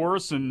Air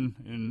Force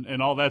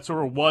and all that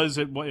sort of was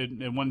at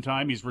one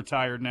time. He's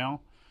retired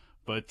now.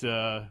 But,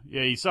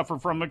 he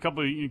suffered from a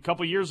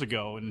couple years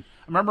ago. And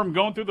I remember him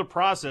going through the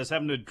process,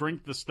 having to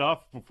drink the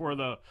stuff before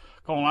the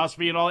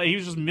colonoscopy and all that. He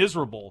was just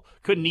miserable.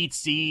 Couldn't eat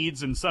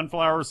seeds and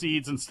sunflower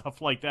seeds and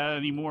stuff like that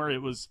anymore.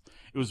 It was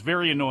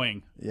very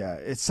annoying. Yeah,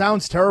 it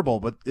sounds terrible,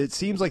 but it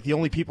seems like the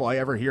only people I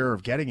ever hear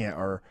of getting it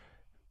are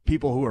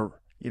people who are,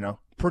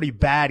 pretty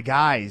bad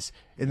guys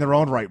in their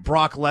own right.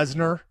 Brock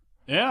Lesnar.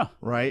 Yeah.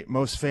 Right?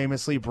 Most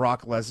famously,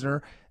 Brock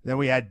Lesnar. Then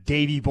we had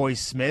Davey Boy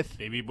Smith.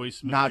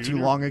 Not Jr. too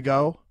long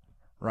ago.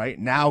 Right?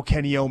 Now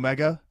Kenny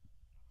Omega.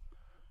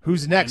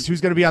 Who's next? Who's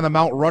going to be on the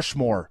Mount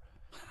Rushmore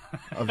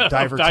of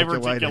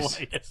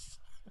diverticulitis?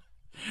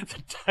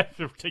 The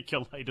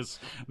diverticulitis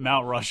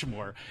Mount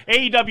Rushmore.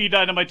 AEW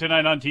Dynamite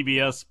tonight on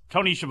TBS.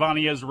 Tony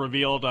Schiavone has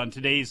revealed on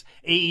today's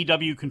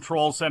AEW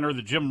Control Center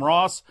that Jim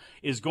Ross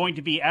is going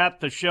to be at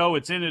the show.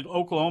 It's in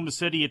Oklahoma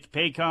City at the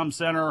Paycom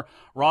Center.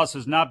 Ross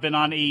has not been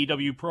on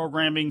AEW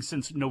programming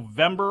since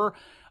November.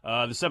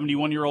 The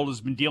 71-year-old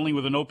has been dealing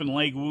with an open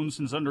leg wound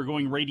since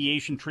undergoing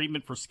radiation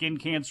treatment for skin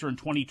cancer in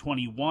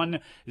 2021.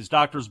 His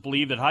doctors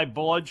believe that high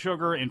blood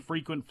sugar and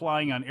frequent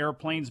flying on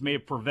airplanes may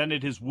have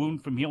prevented his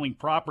wound from healing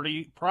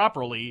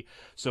properly,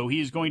 so he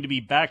is going to be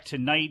back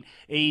tonight.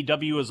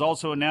 AEW has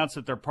also announced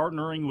that they're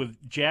partnering with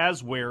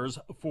Jazzwares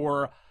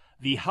for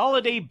the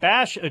Holiday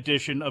Bash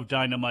edition of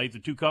Dynamite. The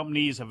two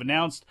companies have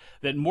announced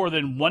that more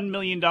than $1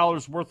 million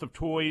worth of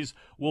toys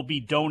will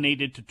be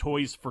donated to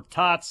Toys for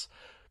Tots.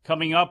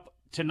 Coming up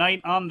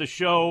tonight on the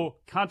show,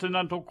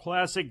 Continental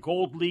Classic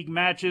Gold League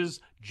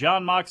matches,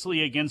 Jon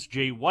Moxley against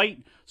Jay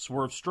White,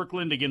 Swerve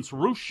Strickland against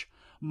Roosh,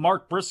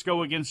 Mark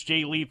Briscoe against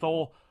Jay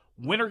Lethal.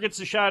 Winner gets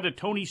a shot at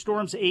Tony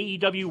Storm's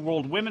AEW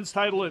World Women's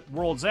title at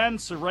World's End,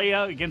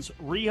 Saraya against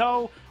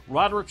Riho,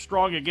 Roderick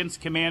Strong against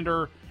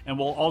Commander, and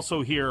we'll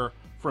also hear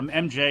from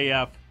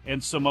MJF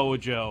and Samoa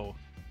Joe.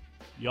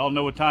 Y'all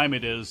know what time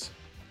it is.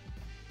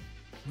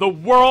 The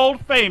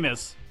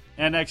world-famous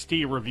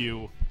NXT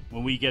review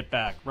when we get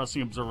back.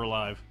 Wrestling Observer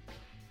Live.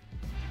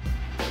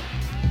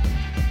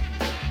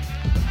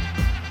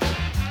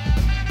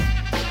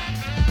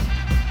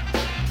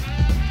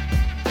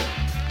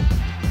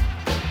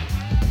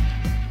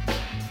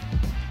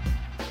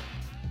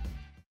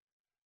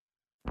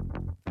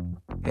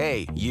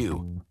 Hey,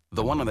 you.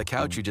 The one on the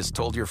couch who just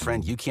told your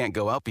friend you can't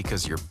go out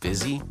because you're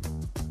busy?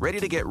 Ready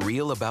to get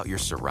real about your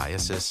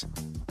psoriasis?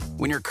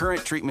 When your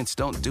current treatments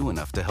don't do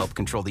enough to help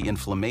control the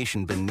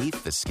inflammation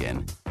beneath the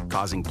skin,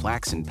 causing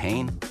plaques and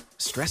pain,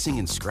 stressing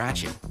and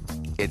scratching,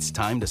 it's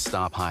time to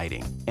stop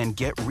hiding and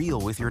get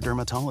real with your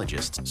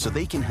dermatologist so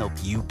they can help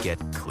you get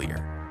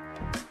clear.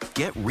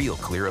 Get real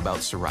clear about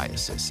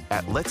psoriasis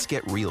at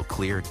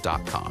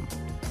letsgetrealclear.com.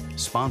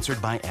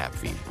 Sponsored by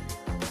AbbVie.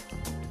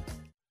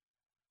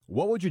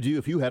 What would you do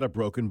if you had a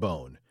broken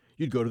bone?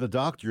 You'd go to the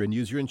doctor and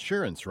use your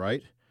insurance,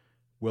 right?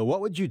 Well,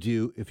 what would you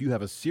do if you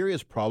have a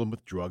serious problem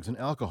with drugs and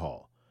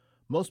alcohol?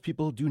 Most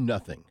people do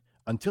nothing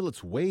until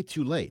it's way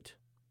too late.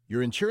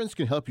 Your insurance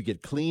can help you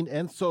get clean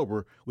and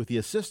sober with the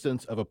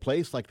assistance of a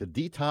place like the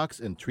Detox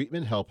and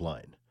Treatment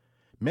Helpline.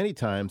 Many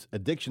times,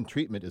 addiction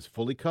treatment is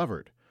fully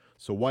covered,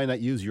 so why not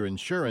use your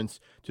insurance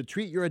to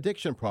treat your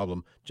addiction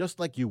problem just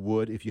like you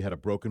would if you had a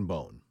broken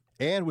bone?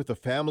 And with the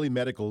Family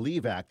Medical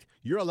Leave Act,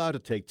 you're allowed to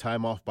take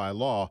time off by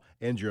law,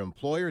 and your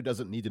employer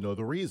doesn't need to know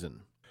the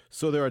reason.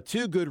 So there are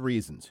two good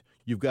reasons.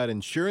 You've got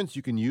insurance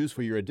you can use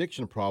for your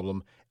addiction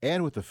problem,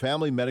 and with the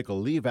Family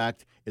Medical Leave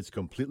Act, it's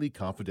completely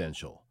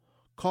confidential.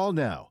 Call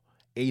now,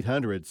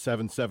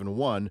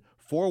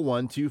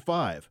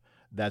 800-771-4125.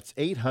 That's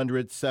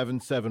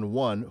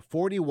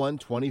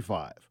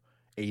 800-771-4125.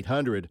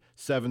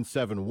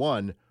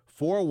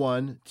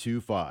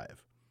 800-771-4125.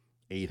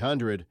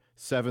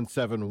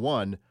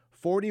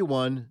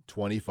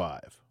 800-771-4125.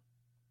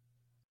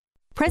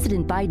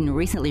 President Biden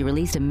recently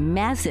released a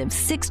massive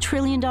 $6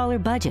 trillion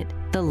budget,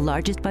 the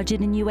largest budget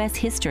in U.S.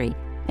 history.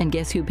 And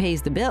guess who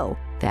pays the bill?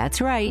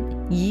 That's right,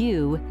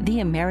 you,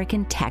 the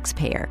American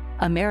taxpayer.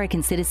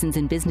 American citizens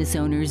and business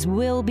owners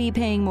will be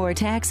paying more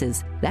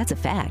taxes. That's a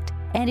fact.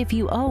 And if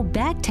you owe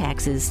back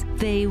taxes,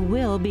 they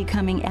will be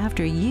coming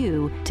after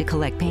you to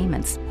collect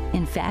payments.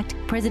 In fact,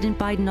 President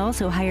Biden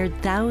also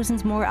hired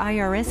thousands more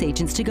IRS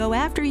agents to go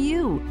after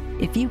you.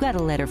 If you got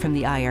a letter from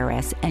the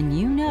IRS and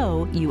you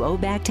know you owe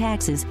back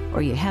taxes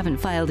or you haven't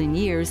filed in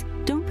years,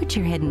 don't put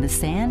your head in the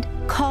sand.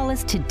 Call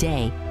us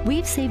today.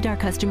 We've saved our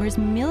customers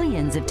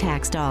millions of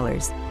tax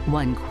dollars.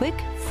 One quick,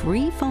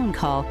 free phone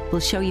call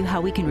will show you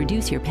how we can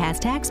reduce your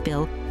past tax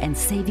bill and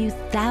save you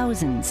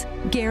thousands.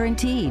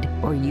 Guaranteed,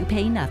 or you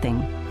pay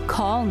nothing.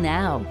 Call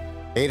now.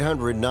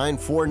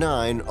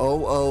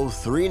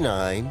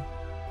 800-949-0039.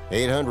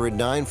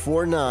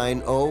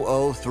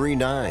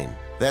 800-949-0039.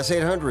 That's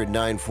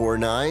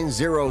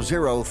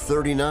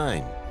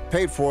 800-949-0039.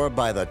 Paid for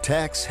by the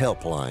Tax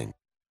Helpline.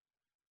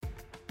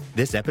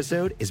 This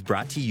episode is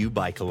brought to you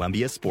by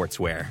Columbia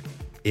Sportswear.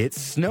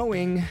 It's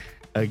snowing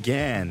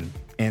again.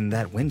 And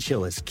that wind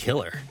chill is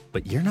killer.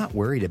 But you're not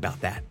worried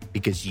about that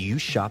because you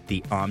shop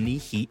the Omni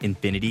Heat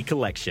Infinity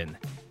Collection.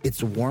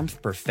 It's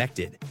warmth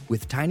perfected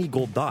with tiny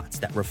gold dots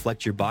that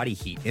reflect your body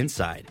heat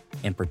inside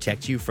and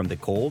protect you from the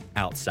cold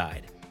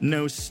outside.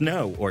 No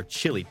snow or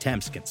chilly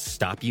temps can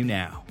stop you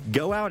now.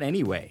 Go out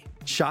anyway.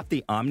 Shop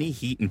the Omni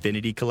Heat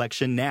Infinity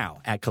Collection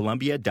now at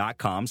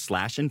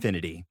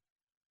Columbia.com/infinity.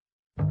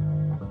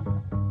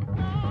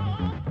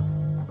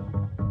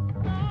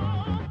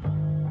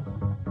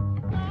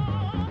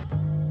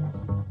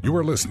 You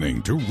are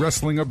listening to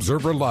Wrestling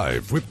Observer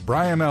Live with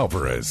Bryan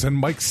Alvarez and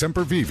Mike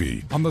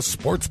Sempervive on the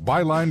Sports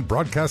Byline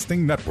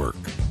Broadcasting Network.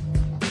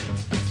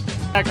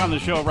 Back on the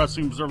show,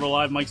 Wrestling Observer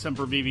Live, Mike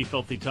Sempervive,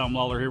 Filthy Tom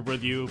Lawler here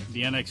with you.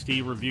 The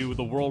NXT review,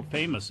 the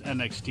world-famous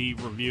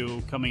NXT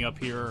review coming up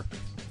here.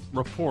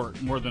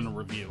 Report, more than a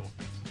review.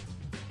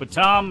 But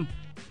Tom,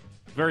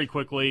 very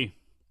quickly,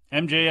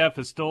 MJF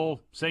is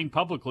still saying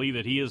publicly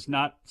that he is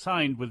not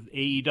signed with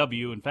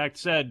AEW. In fact,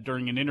 said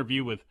during an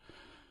interview with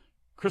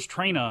Chris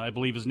Trina, I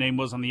believe his name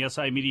was, on the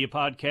SI Media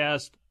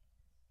podcast,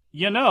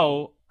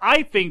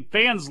 I think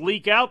fans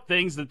leak out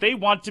things that they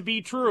want to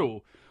be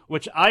true,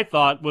 which I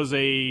thought was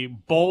a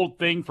bold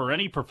thing for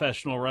any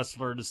professional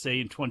wrestler to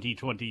say in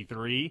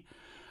 2023.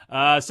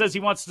 Says he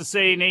wants to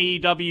say in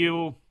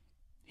AEW,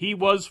 he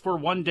was for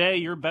one day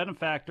your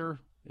benefactor,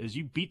 as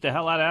you beat the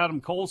hell out of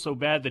Adam Cole so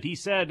bad that he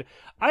said,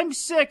 I'm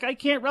sick, I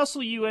can't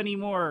wrestle you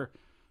anymore.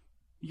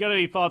 You got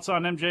any thoughts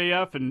on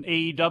MJF and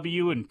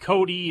AEW and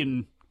Cody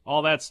and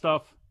all that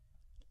stuff?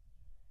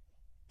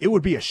 It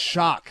would be a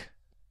shock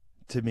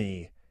to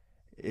me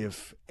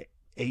if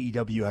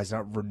AEW has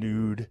not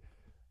renewed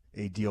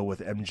a deal with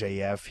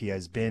MJF. He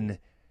has been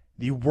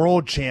the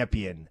world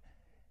champion,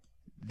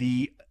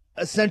 the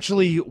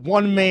essentially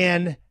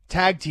one-man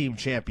tag team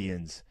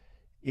champions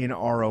in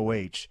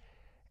ROH,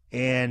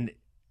 and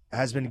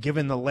has been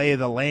given the lay of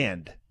the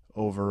land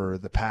over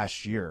the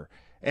past year.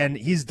 And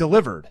he's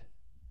delivered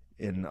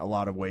in a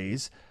lot of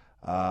ways.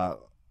 A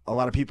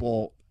lot of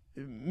people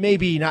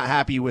maybe not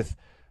happy with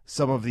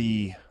some of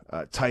the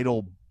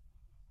title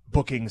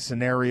booking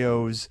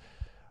scenarios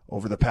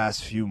over the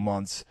past few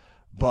months,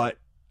 but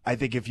I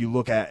think if you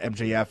look at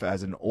MJF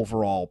as an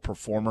overall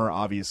performer,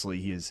 obviously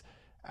he is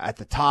at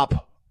the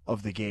top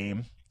of the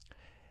game,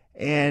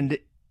 and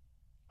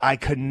I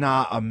could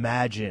not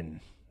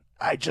imagine,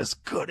 I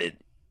just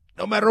couldn't,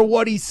 no matter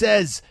what he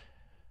says,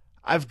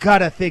 I've got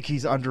to think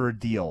he's under a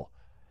deal.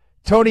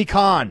 Tony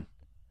Khan,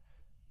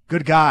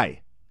 good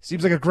guy,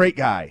 seems like a great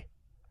guy.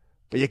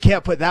 But you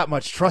can't put that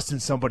much trust in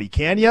somebody,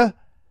 can you?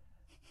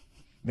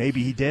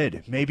 Maybe he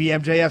did. Maybe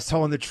MJF's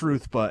telling the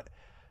truth, but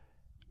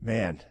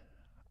man,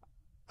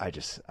 I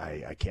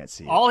can't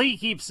see it. All he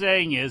keeps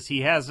saying is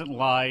he hasn't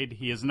lied.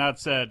 He has not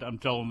said, I'm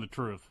telling the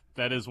truth.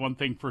 That is one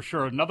thing for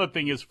sure. Another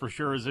thing is for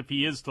sure is if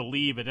he is to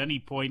leave at any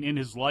point in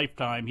his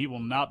lifetime, he will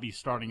not be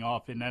starting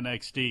off in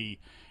NXT.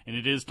 And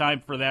it is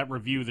time for that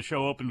review. The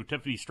show opened with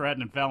Tiffany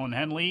Stratton and Fallon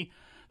Henley.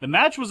 The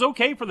match was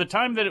okay for the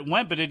time that it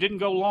went, but it didn't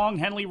go long.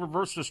 Henley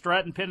reversed a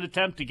Stratton pin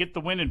attempt to get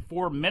the win in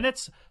 4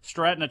 minutes.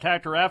 Stratton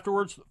attacked her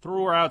afterwards,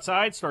 threw her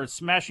outside, started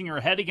smashing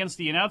her head against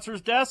the announcer's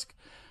desk.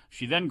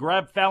 She then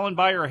grabbed Fallon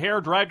by her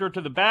hair, dragged her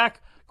to the back,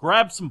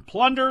 grabbed some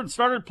plunder, and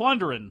started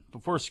plundering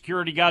before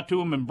security got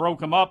to him and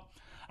broke him up.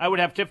 I would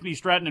have Tiffany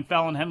Stratton and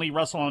Fallon Henley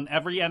wrestle on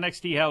every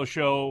NXT house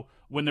show.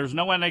 When there's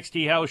no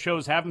NXT house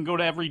shows, have them go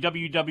to every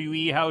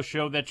WWE house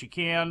show that you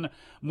can.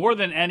 More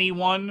than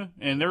anyone,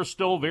 and they're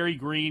still very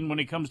green when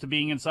it comes to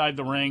being inside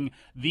the ring.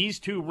 These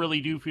two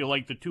really do feel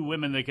like the two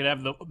women that could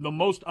have the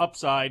most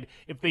upside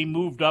if they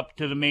moved up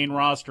to the main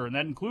roster. And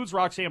that includes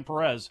Roxanne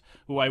Perez,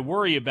 who I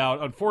worry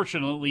about,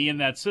 unfortunately, in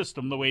that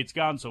system, the way it's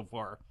gone so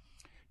far.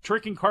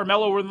 Trick and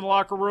Carmelo were in the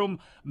locker room.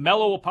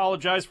 Melo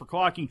apologized for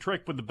clocking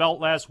Trick with the belt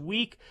last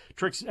week.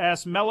 Trick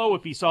asked Melo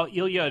if he saw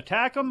Ilya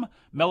attack him.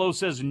 Melo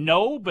says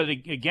no, but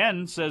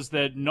again says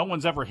that no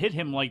one's ever hit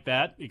him like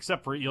that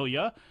except for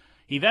Ilya.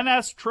 He then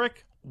asked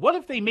Trick, what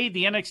if they made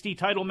the NXT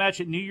title match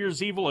at New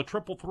Year's Evil a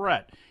triple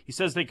threat? He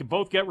says they could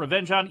both get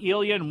revenge on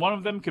Ilya and one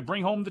of them could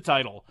bring home the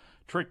title.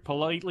 Trick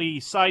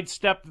politely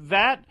sidestepped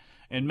that.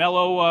 And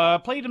Melo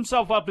played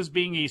himself up as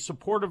being a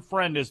supportive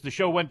friend as the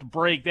show went to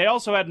break. They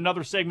also had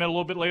another segment a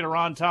little bit later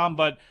on, Tom,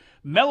 but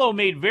Melo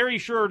made very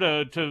sure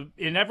to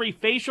in every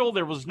facial,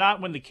 there was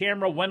not when the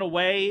camera went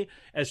away,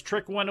 as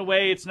Trick went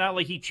away, it's not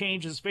like he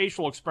changed his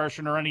facial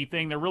expression or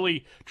anything. They're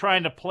really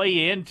trying to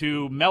play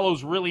into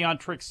Melo's really on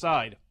Trick's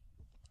side.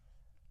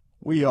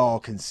 We all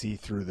can see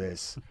through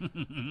this.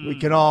 We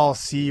can all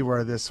see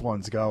where this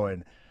one's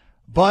going.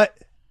 But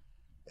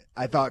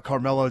I thought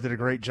Carmelo did a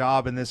great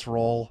job in this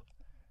role.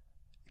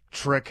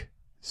 Trick,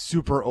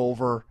 super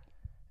over,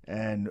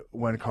 and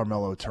when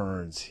Carmelo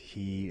turns,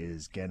 he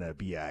is going to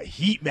be a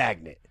heat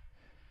magnet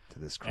to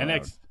this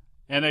crowd.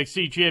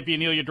 NXT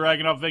champion Ilya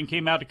Dragunov then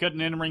came out to cut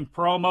an in-ring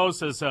promo,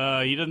 says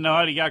he doesn't know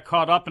how he got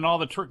caught up in all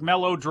the Trick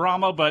Melo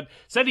drama, but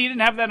said he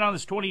didn't have that on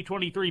his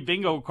 2023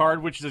 bingo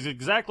card, which is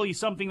exactly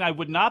something I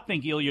would not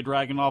think Ilya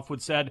Dragunov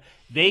would said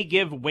They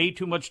give way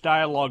too much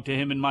dialogue to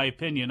him, in my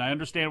opinion. I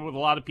understand with a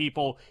lot of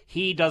people,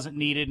 he doesn't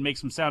need it,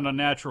 makes him sound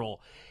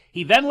unnatural.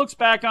 He then looks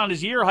back on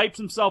his year, hypes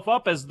himself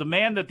up as the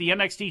man that the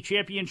NXT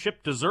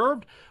championship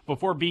deserved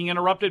before being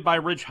interrupted by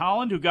Ridge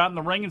Holland, who got in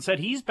the ring and said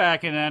he's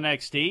back in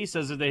NXT,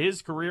 says that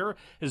his career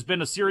has been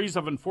a series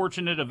of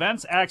unfortunate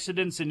events,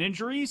 accidents, and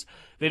injuries.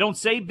 They don't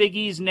say Big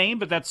E's name,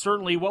 but that's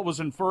certainly what was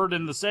inferred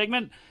in the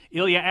segment.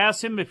 Ilya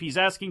asks him if he's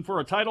asking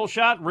for a title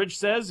shot. Ridge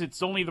says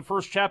it's only the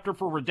first chapter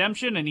for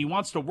redemption, and he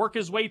wants to work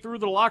his way through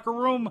the locker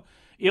room.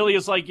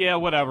 Ilya's like, yeah,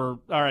 whatever.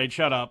 All right,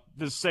 shut up.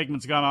 This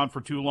segment's gone on for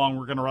too long.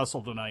 We're going to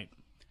wrestle tonight.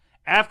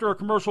 After a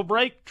commercial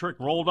break, Trick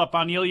rolled up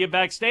on Ilya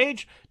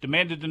backstage,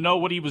 demanded to know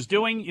what he was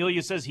doing.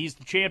 Ilya says he's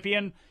the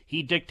champion.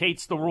 He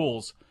dictates the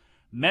rules.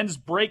 Men's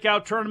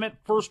breakout tournament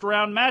first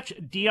round match,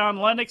 Dion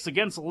Lennox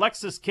against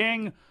Lexis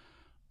King.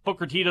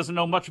 Booker T doesn't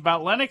know much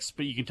about Lennox,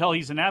 but you can tell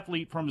he's an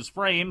athlete from his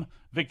frame.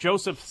 Vic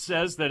Joseph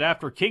says that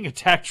after King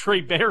attacked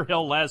Trey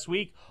Bearhill last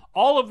week,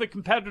 all of the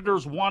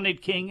competitors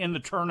wanted King in the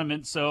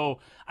tournament, so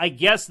I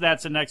guess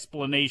that's an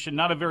explanation.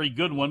 Not a very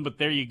good one, but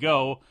there you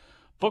go.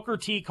 Booker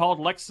T called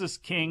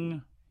Lexis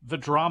King the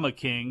Drama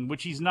King,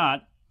 which he's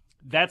not.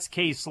 That's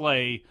Kay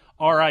Slay,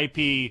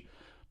 R.I.P.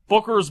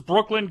 Booker's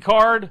Brooklyn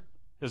card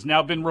has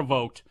now been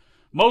revoked.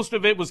 Most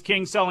of it was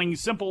King selling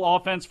simple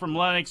offense from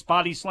Lennox,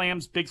 body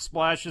slams, big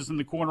splashes in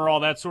the corner, all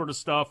that sort of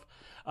stuff.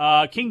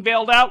 King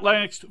bailed out.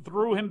 Lennox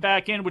threw him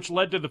back in, which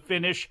led to the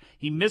finish.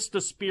 He missed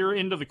a spear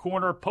into the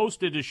corner,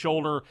 posted his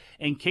shoulder,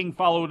 and King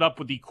followed up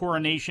with the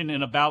coronation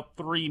in about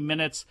 3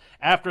 minutes.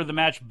 After the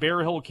match,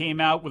 Bearhill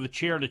came out with a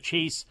chair to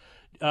chase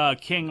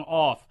King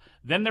off.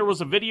 Then there was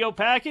a video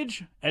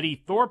package.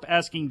 Eddie Thorpe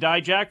asking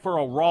Dijak for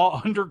a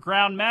Raw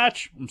Underground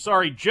match. I'm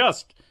sorry,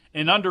 just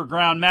an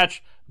Underground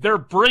match. They're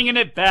bringing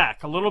it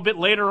back. A little bit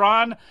later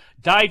on,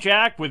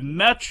 Dijak, with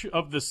much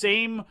of the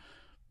same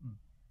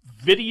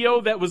video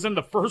that was in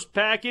the first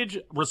package,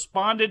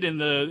 responded in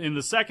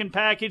the second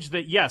package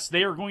that yes,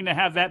 they are going to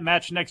have that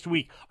match next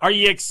week. Are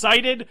you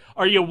excited?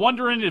 Are you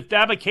wondering if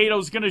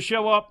Dabba-Kato's going to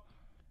show up?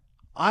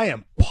 I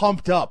am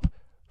pumped up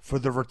for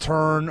the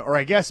return, or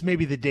I guess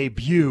maybe the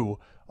debut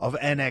of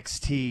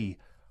NXT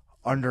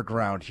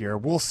Underground here.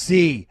 We'll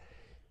see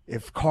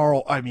if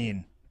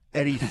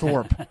Eddie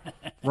Thorpe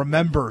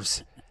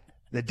remembers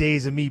the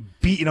days of me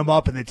beating him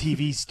up in the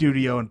TV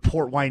studio in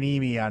Port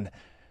Hueneme on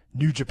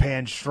New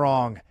Japan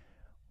Strong.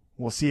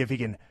 We'll see if he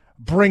can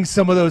bring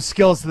some of those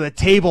skills to the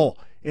table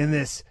in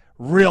this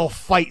real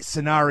fight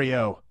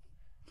scenario.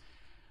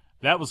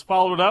 That was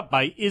followed up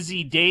by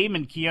Izzy Dame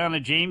and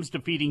Kiana James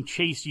defeating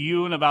Chase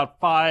Yu in about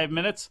 5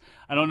 minutes.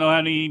 I don't know how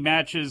many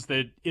matches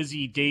that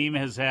Izzy Dame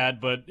has had,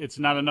 but it's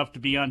not enough to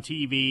be on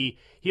TV.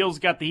 Heels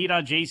got the heat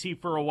on JC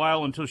for a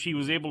while until she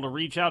was able to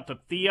reach out to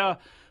Thea,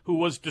 who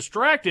was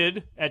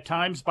distracted at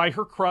times by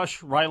her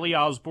crush, Riley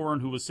Osborne,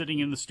 who was sitting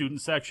in the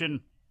student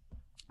section.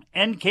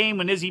 End came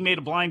when Izzy made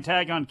a blind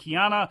tag on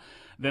Kiana.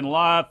 Then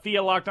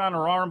Thea locked on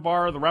her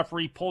armbar. The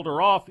referee pulled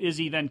her off.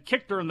 Izzy then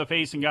kicked her in the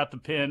face and got the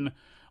pin,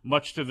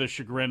 much to the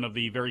chagrin of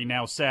the very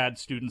now sad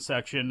student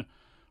section.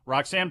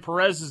 Roxanne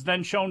Perez is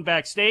then shown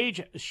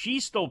backstage.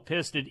 She's still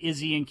pissed at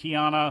Izzy and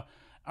Kiana.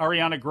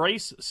 Ariana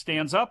Grace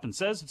stands up and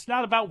says it's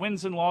not about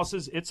wins and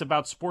losses, it's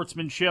about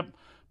sportsmanship.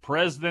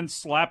 Perez then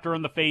slapped her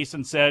in the face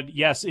and said,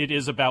 yes, it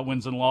is about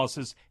wins and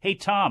losses. Hey,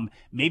 Tom,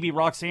 maybe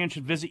Roxanne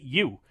should visit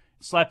you.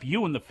 Slap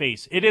you in the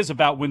face. It is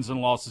about wins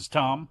and losses,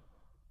 Tom.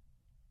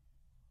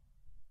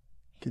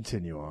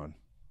 Continue on.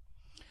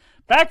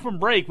 Back from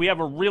break, we have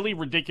a really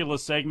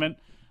ridiculous segment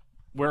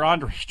where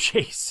Andre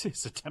Chase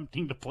is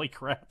attempting to play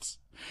craps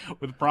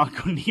with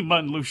Bronco Nima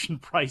and Lucian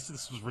Price.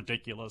 This was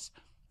ridiculous.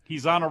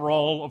 He's on a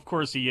roll. Of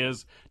course he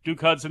is.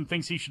 Duke Hudson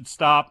thinks he should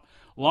stop.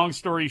 Long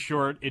story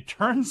short, it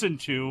turns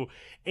into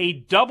a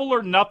double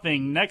or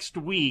nothing next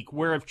week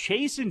where if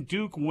Chase and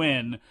Duke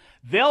win,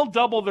 they'll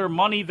double their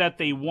money that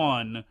they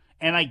won.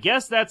 And I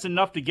guess that's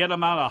enough to get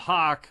them out of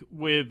hock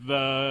with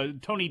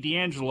Tony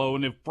D'Angelo.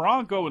 And if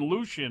Bronco and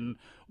Lucian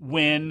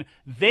win,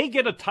 they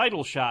get a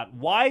title shot.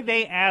 Why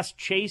they asked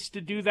Chase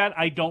to do that,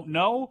 I don't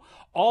know.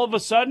 All of a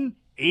sudden,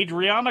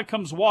 Adriana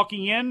comes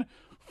walking in,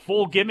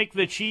 full gimmick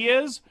that she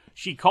is.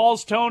 She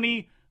calls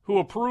Tony, who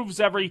approves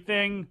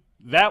everything.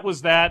 That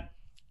was that.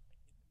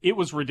 It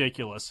was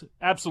ridiculous.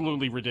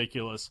 Absolutely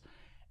ridiculous.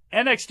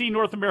 NXT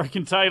North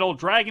American title,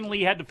 Dragon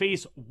Lee had to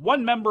face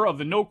one member of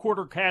the No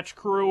Quarter Catch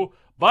crew,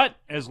 but,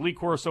 as Lee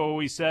Corso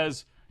always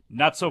says,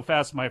 not so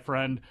fast, my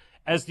friend.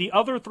 As the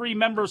other three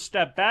members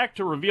stepped back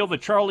to reveal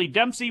that Charlie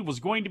Dempsey was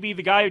going to be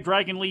the guy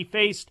Dragon Lee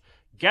faced,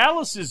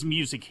 Gallus'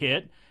 music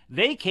hit.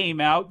 They came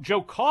out.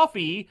 Joe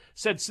Coffey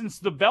said since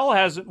the bell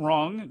hasn't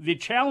rung, the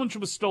challenge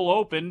was still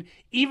open,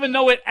 even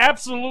though it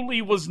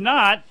absolutely was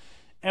not,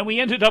 and we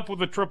ended up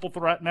with a triple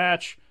threat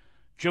match.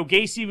 Joe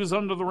Gacy was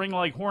under the ring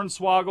like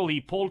Hornswoggle.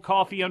 He pulled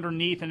Coffey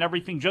underneath, and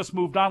everything just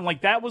moved on.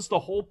 Like, that was the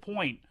whole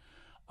point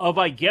of,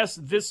 I guess,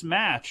 this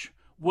match,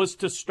 was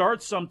to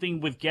start something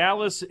with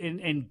Gallus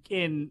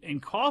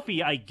and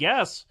Coffey, I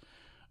guess.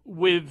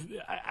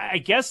 I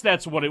guess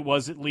that's what it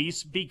was, at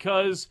least,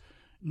 because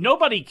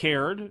Nobody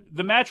cared.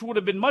 The match would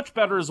have been much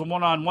better as a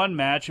one-on-one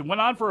match. It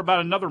went on for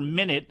about another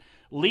minute.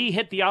 Lee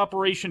hit the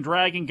Operation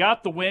Dragon,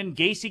 got the win.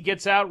 Gacy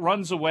gets out,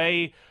 runs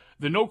away.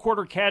 The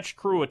no-quarter catch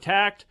crew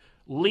attacked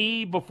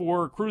Lee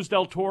before Cruz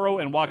del Toro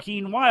and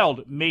Joaquin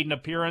Wilde made an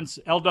appearance.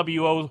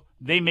 LWO,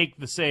 they make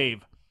the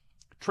save.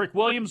 Trick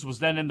Williams was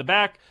then in the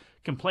back,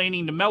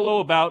 complaining to Mello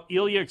about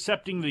Ilya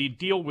accepting the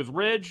deal with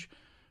Ridge.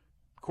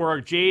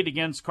 Korak Jade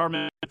against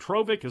Carmen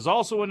Petrovic is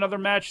also another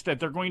match that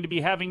they're going to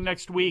be having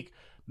next week.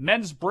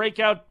 Men's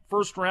breakout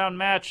first-round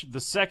match,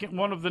 the second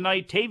one of the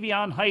night.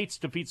 Tavion Heights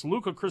defeats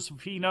Luca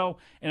Crisafino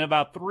in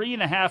about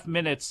 3.5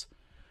 minutes.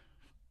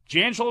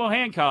 Jangelo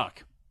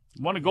Hancock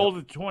won a gold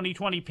at the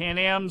 2020 Pan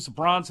Ams,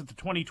 bronze at the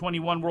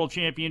 2021 World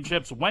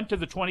Championships, went to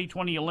the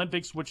 2020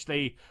 Olympics, which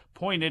they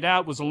pointed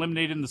out was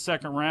eliminated in the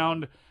second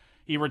round.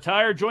 He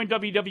retired, joined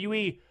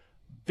WWE.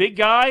 Big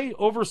guy,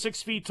 over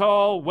 6 feet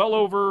tall, well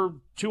over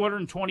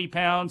 220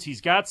 pounds.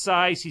 He's got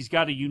size. He's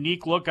got a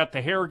unique look, got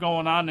the hair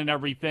going on and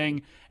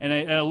everything, and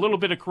a little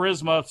bit of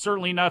charisma.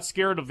 Certainly not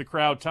scared of the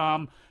crowd,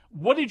 Tom.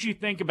 What did you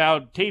think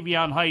about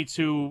Tavion Heights,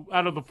 who,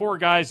 out of the 4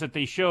 guys that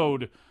they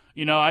showed,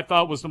 I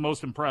thought was the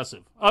most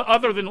impressive?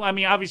 Other than,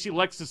 obviously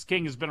Lexus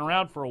King has been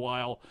around for a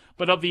while,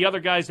 but of the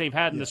other guys they've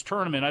had in this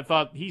tournament, I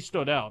thought he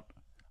stood out.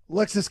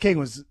 Lexus King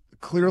was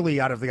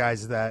clearly, out of the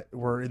guys that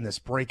were in this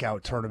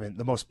breakout tournament,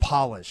 the most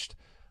polished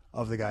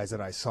of the guys that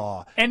I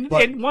saw. And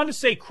want to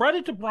say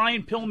credit to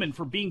Brian Pillman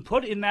for being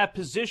put in that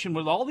position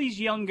with all these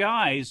young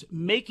guys,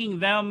 making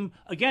them,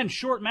 again,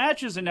 short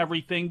matches and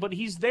everything, but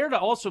he's there to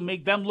also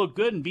make them look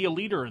good and be a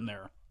leader in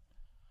there.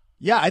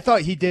 Yeah, I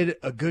thought he did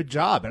a good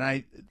job, and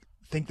I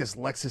think this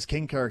Lexus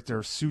King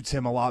character suits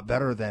him a lot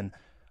better than,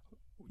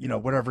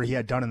 whatever he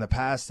had done in the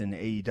past in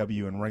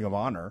AEW and Ring of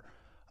Honor.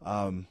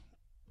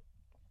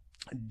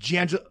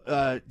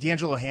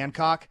 D'Angelo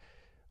Hancock,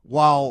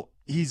 while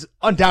he's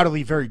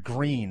undoubtedly very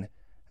green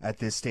at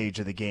this stage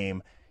of the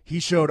game, he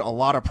showed a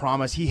lot of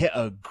promise. He hit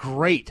a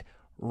great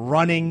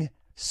running,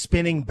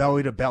 spinning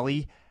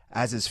belly-to-belly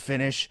as his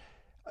finish.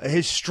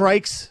 His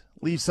strikes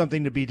leave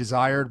something to be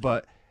desired,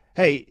 but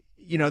hey,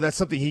 that's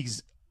something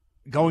he's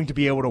going to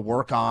be able to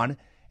work on,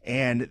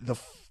 and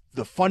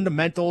the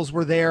fundamentals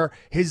were there.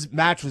 His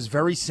match was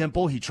very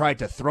simple. He tried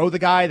to throw the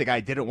guy. The guy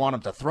didn't want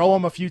him to throw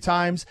him a few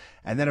times,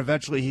 and then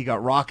eventually he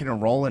got rocking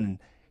and rolling and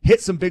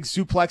hit some big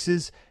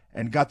suplexes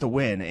and got the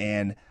win.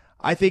 And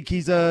I think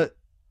he's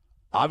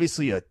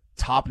obviously a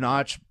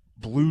top-notch,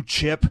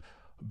 blue-chip,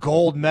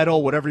 gold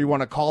medal, whatever you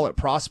want to call it,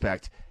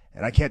 prospect.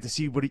 And I can't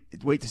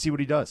wait to see what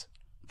he does.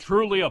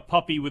 Truly a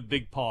puppy with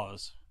big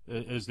paws,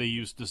 as they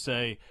used to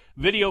say.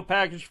 Video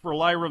package for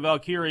Lyra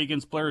Valkyria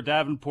against Blair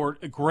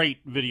Davenport. A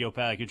great video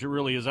package. It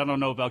really is. I don't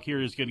know if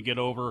Valkyria is going to get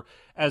over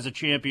as a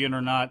champion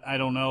or not. I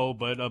don't know.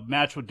 But a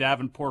match with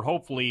Davenport,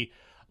 hopefully,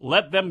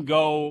 let them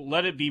go.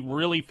 Let it be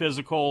really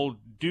physical.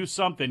 Do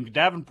something.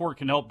 Davenport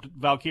can help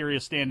Valkyria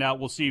stand out.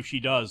 We'll see if she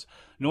does.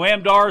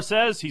 Noam Dar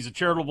says he's a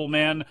charitable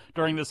man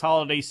during this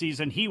holiday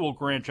season. He will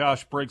grant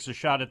Josh Briggs a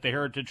shot at the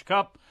Heritage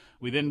Cup.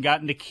 We then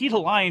got Nikita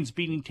Lyons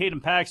beating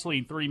Tatum Paxley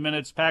in 3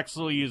 minutes.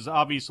 Paxley is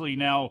obviously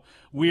now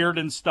weird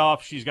and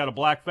stuff. She's got a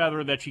black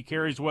feather that she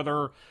carries with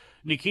her.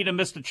 Nikita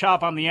missed a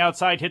chop on the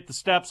outside, hit the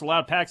steps,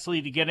 allowed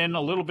Paxley to get in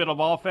a little bit of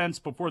offense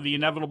before the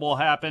inevitable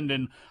happened,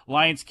 and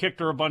Lyons kicked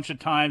her a bunch of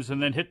times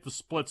and then hit the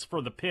splits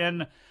for the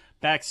pin.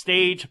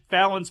 Backstage,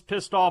 Fallon's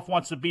pissed off,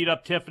 wants to beat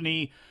up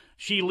Tiffany.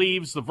 She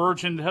leaves. The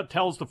Virgin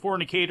tells the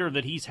fornicator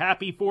that he's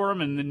happy for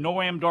him, and then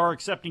Noam Dar,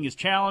 accepting his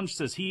challenge,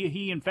 says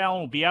he and Fallon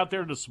will be out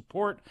there to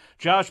support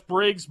Josh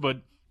Briggs, but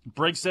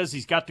Briggs says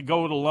he's got to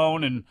go it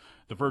alone, and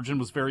the Virgin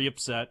was very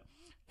upset.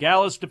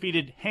 Gallus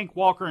defeated Hank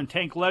Walker and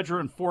Tank Ledger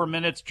in 4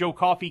 minutes. Joe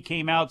Coffey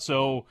came out,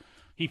 so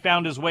he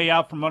found his way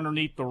out from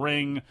underneath the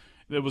ring.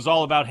 It was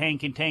all about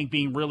Hank and Tank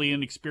being really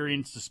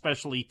inexperienced,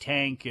 especially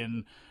Tank,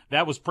 and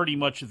that was pretty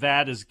much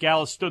that. As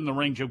Gallus stood in the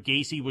ring, Joe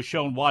Gacy was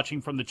shown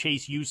watching from the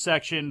Chase U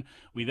section.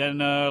 We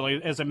then,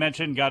 as I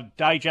mentioned, got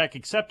Dijak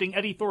accepting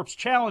Eddie Thorpe's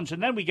challenge,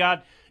 and then we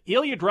got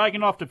Ilya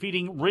Dragunov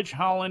defeating Ridge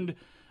Holland.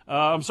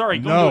 Going to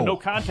a no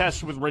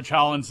contest with Ridge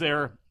Holland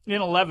there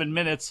in 11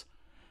 minutes.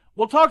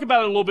 We'll talk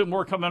about it a little bit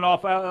more coming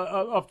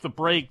off the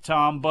break,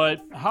 Tom,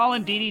 but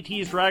Holland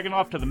DDTs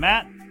Dragunov to the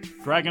mat.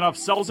 Dragunov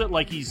sells it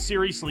like he's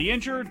seriously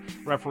injured.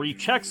 Referee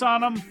checks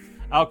on him.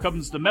 Out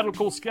comes the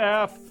medical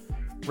staff.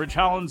 Ridge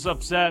Holland's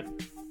upset.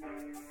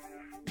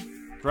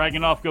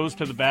 Dragunov goes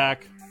to the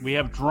back. We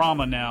have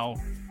drama now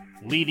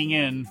leading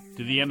in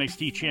to the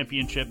NXT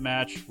Championship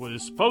match. What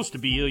is supposed to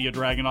be Ilya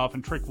Dragunov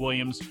and Trick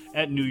Williams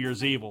at New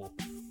Year's Evil.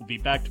 We'll be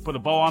back to put a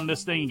bow on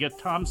this thing and get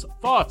Tom's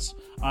thoughts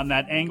on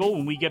that angle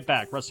when we get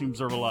back. Wrestling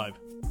Observer Live.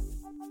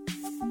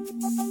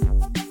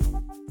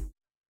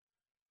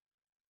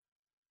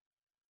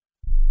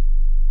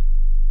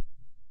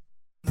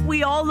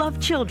 We all love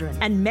children,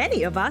 and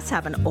many of us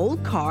have an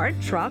old car,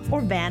 truck,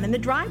 or van in the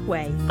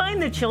driveway.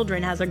 Find the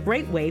Children has a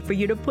great way for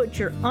you to put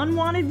your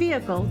unwanted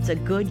vehicle to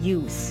good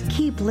use.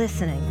 Keep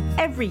listening.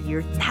 Every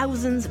year,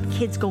 thousands of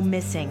kids go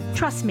missing.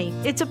 Trust me,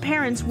 it's a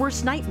parent's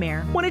worst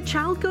nightmare. When a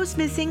child goes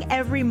missing,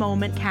 every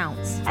moment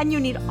counts, and you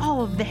need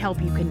all of the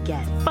help you can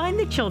get. Find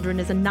the Children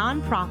is a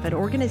non-profit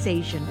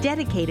organization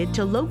dedicated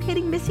to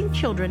locating missing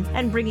children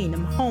and bringing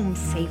them home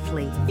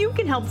safely. You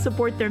can help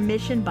support their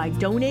mission by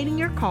donating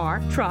your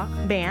car, truck,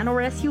 van, or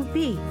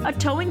SUV. A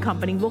towing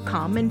company will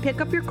come and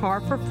pick up your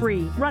car for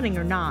free, running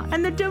or not,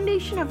 and the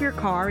donation of your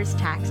car is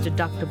tax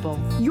deductible.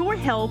 Your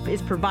help is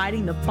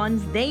providing the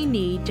funds they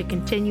need to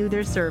continue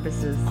their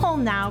services. Call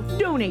now,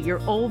 donate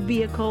your old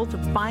vehicle to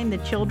Find the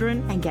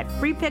Children, and get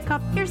free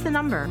pickup. Here's the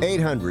number: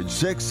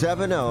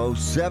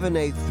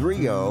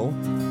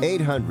 800-670-7830.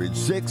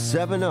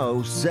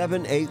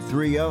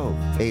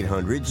 800-670-7830.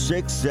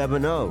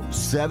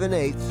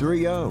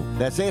 800-670-7830.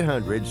 That's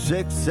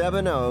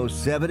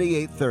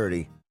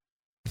 800-670-7830.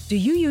 Do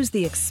you use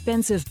the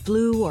expensive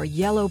blue or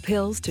yellow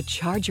pills to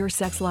charge your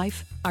sex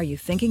life? Are you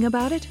thinking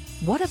about it?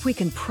 What if we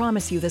can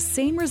promise you the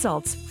same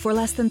results for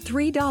less than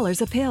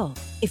 $3 a pill?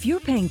 If you're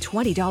paying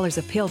 $20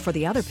 a pill for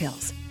the other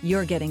pills,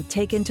 you're getting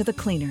taken to the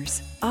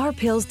cleaners. Our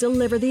pills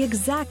deliver the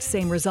exact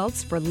same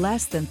results for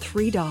less than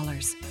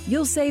 $3.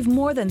 You'll save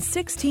more than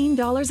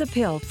 $16 a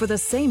pill for the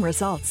same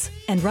results.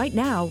 And right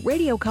now,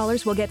 radio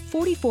callers will get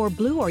 44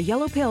 blue or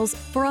yellow pills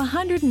for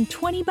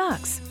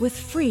 $120 with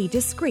free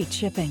discreet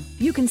shipping.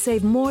 You can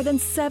save more than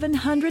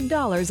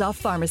 $700 off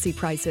pharmacy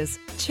prices.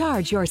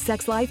 Charge your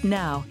sex life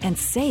now and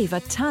save a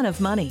ton of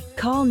money.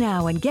 Call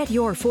now and get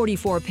your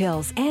 44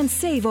 pills and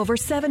save over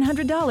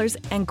 $700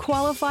 and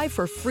qualify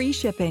for free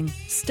shipping.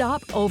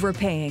 Stop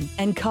overpaying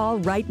and call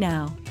right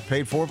now.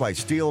 Paid for by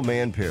Steel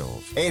Man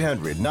Pills.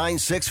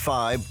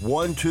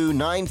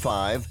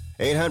 800-965-1295.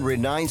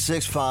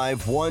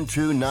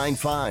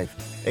 800-965-1295.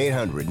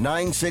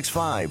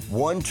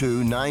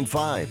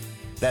 800-965-1295.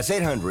 That's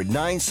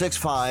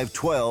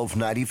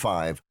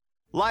 800-965-1295.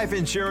 Life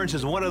insurance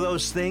is one of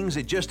those things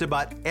that just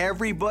about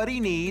everybody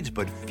needs,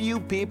 but few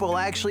people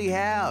actually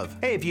have.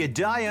 Hey, if you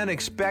die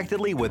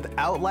unexpectedly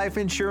without life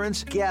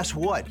insurance, guess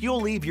what?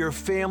 You'll leave your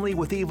family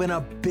with even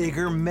a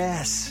bigger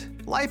mess.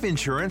 Life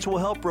insurance will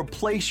help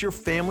replace your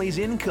family's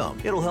income.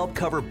 It'll help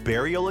cover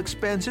burial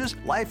expenses.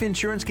 Life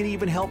insurance can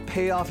even help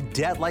pay off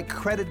debt like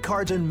credit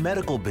cards and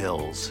medical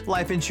bills.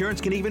 Life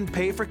insurance can even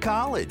pay for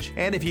college.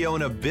 And if you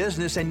own a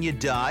business and you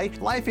die,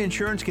 life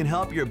insurance can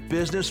help your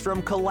business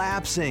from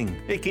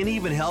collapsing. It can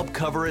even help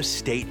cover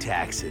estate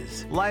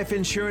taxes. Life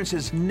insurance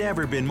has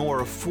never been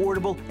more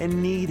affordable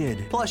and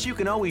needed. Plus, you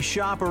can always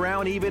shop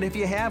around even if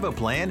you have a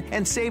plan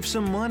and save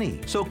some money.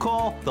 So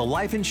call the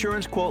Life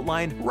Insurance Quote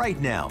Line right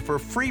now for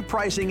free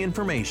pricing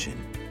information.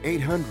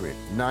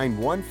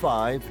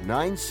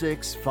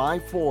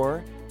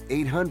 800-915-9654.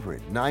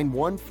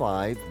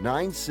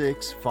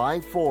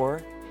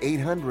 800-915-9654.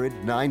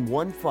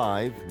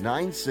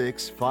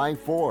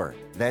 800-915-9654.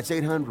 That's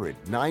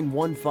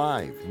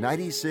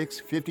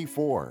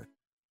 800-915-9654.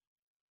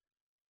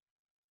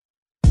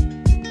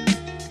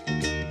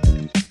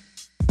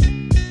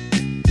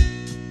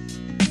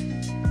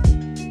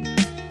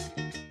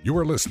 You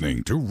are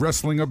listening to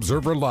Wrestling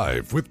Observer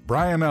Live with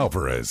Bryan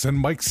Alvarez and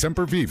Mike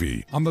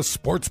Sempervive on the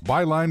Sports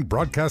Byline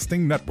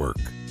Broadcasting Network.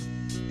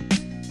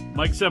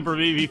 Mike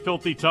Sempervive,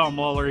 Filthy Tom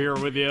Lawler here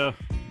with you.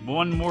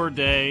 One more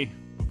day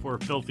before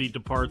Filthy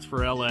departs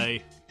for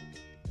L.A.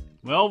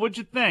 Well, what'd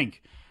you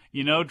think?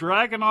 You know,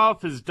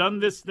 Dragunov has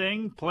done this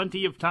thing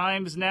plenty of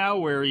times now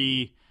where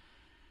he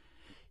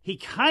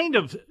kind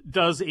of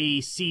does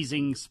a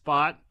seizing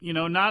spot, you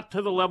know, not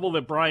to the level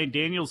that Bryan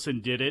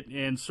Danielson did it,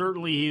 and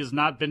certainly he has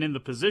not been in the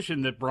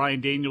position that Bryan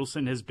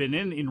Danielson has been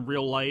in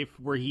real life,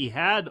 where he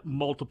had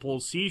multiple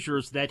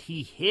seizures that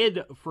he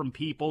hid from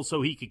people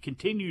so he could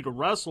continue to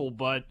wrestle.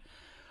 But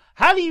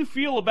how do you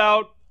feel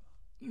about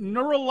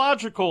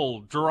neurological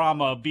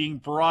drama being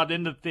brought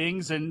into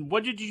things, and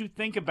what did you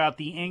think about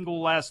the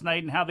angle last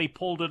night and how they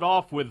pulled it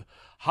off with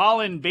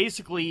Holland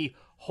basically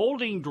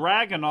holding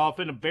Dragunov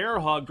in a bear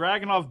hug,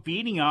 Dragunov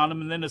beating on him,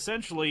 and then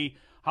essentially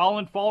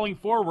Holland falling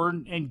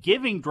forward and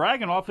giving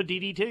Dragunov a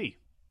DDT?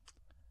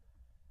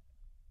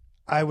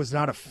 I was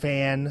not a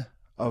fan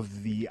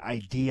of the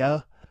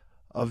idea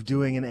of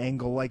doing an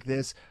angle like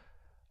this.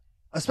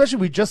 Especially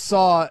we just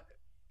saw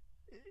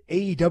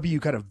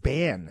AEW kind of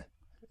ban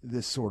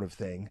this sort of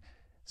thing.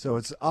 So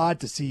it's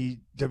odd to see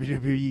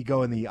WWE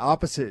go in the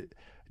opposite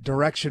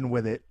direction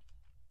with it.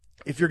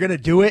 If you're going to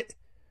do it,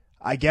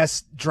 I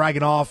guess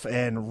Dragunov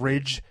and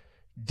Ridge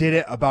did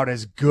it about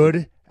as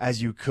good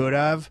as you could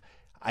have.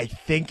 I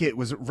think it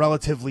was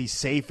relatively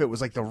safe. It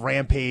was like the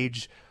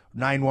Rampage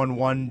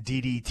 911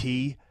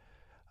 DDT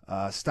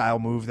style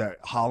move that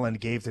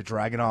Holland gave to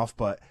Dragunov.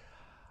 But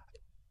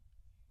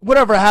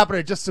whatever happened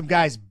to just some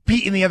guys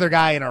beating the other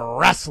guy in a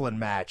wrestling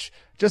match,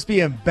 just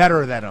being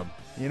better than him.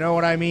 You know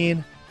what I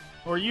mean?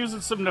 Or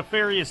using some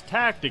nefarious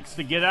tactics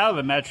to get out of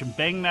the match and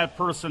bang that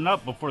person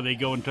up before they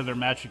go into their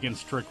match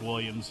against Trick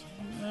Williams.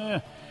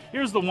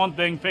 Here's the one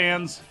thing,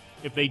 fans.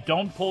 if they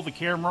don't pull the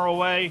camera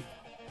away,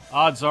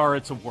 odds are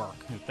it's a work.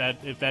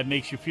 If that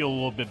makes you feel a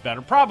little bit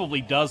better.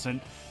 Probably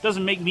doesn't.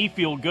 Doesn't make me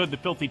feel good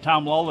that Filthy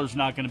Tom Lawler's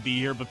not going to be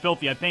here. But,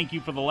 Filthy, I thank you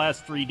for the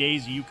last 3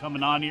 days of you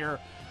coming on here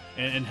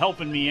and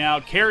helping me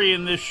out,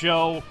 carrying this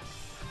show.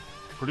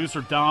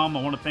 Producer Dom,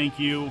 I want to thank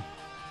you,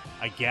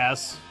 I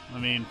guess. I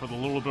mean, for the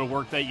little bit of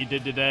work that you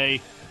did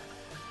today.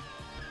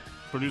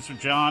 Producer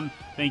John,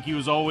 thank you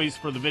as always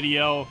for the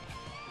video.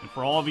 And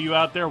for all of you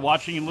out there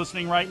watching and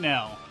listening right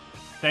now,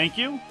 thank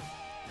you.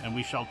 And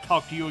we shall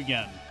talk to you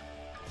again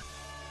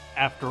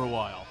after a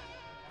while.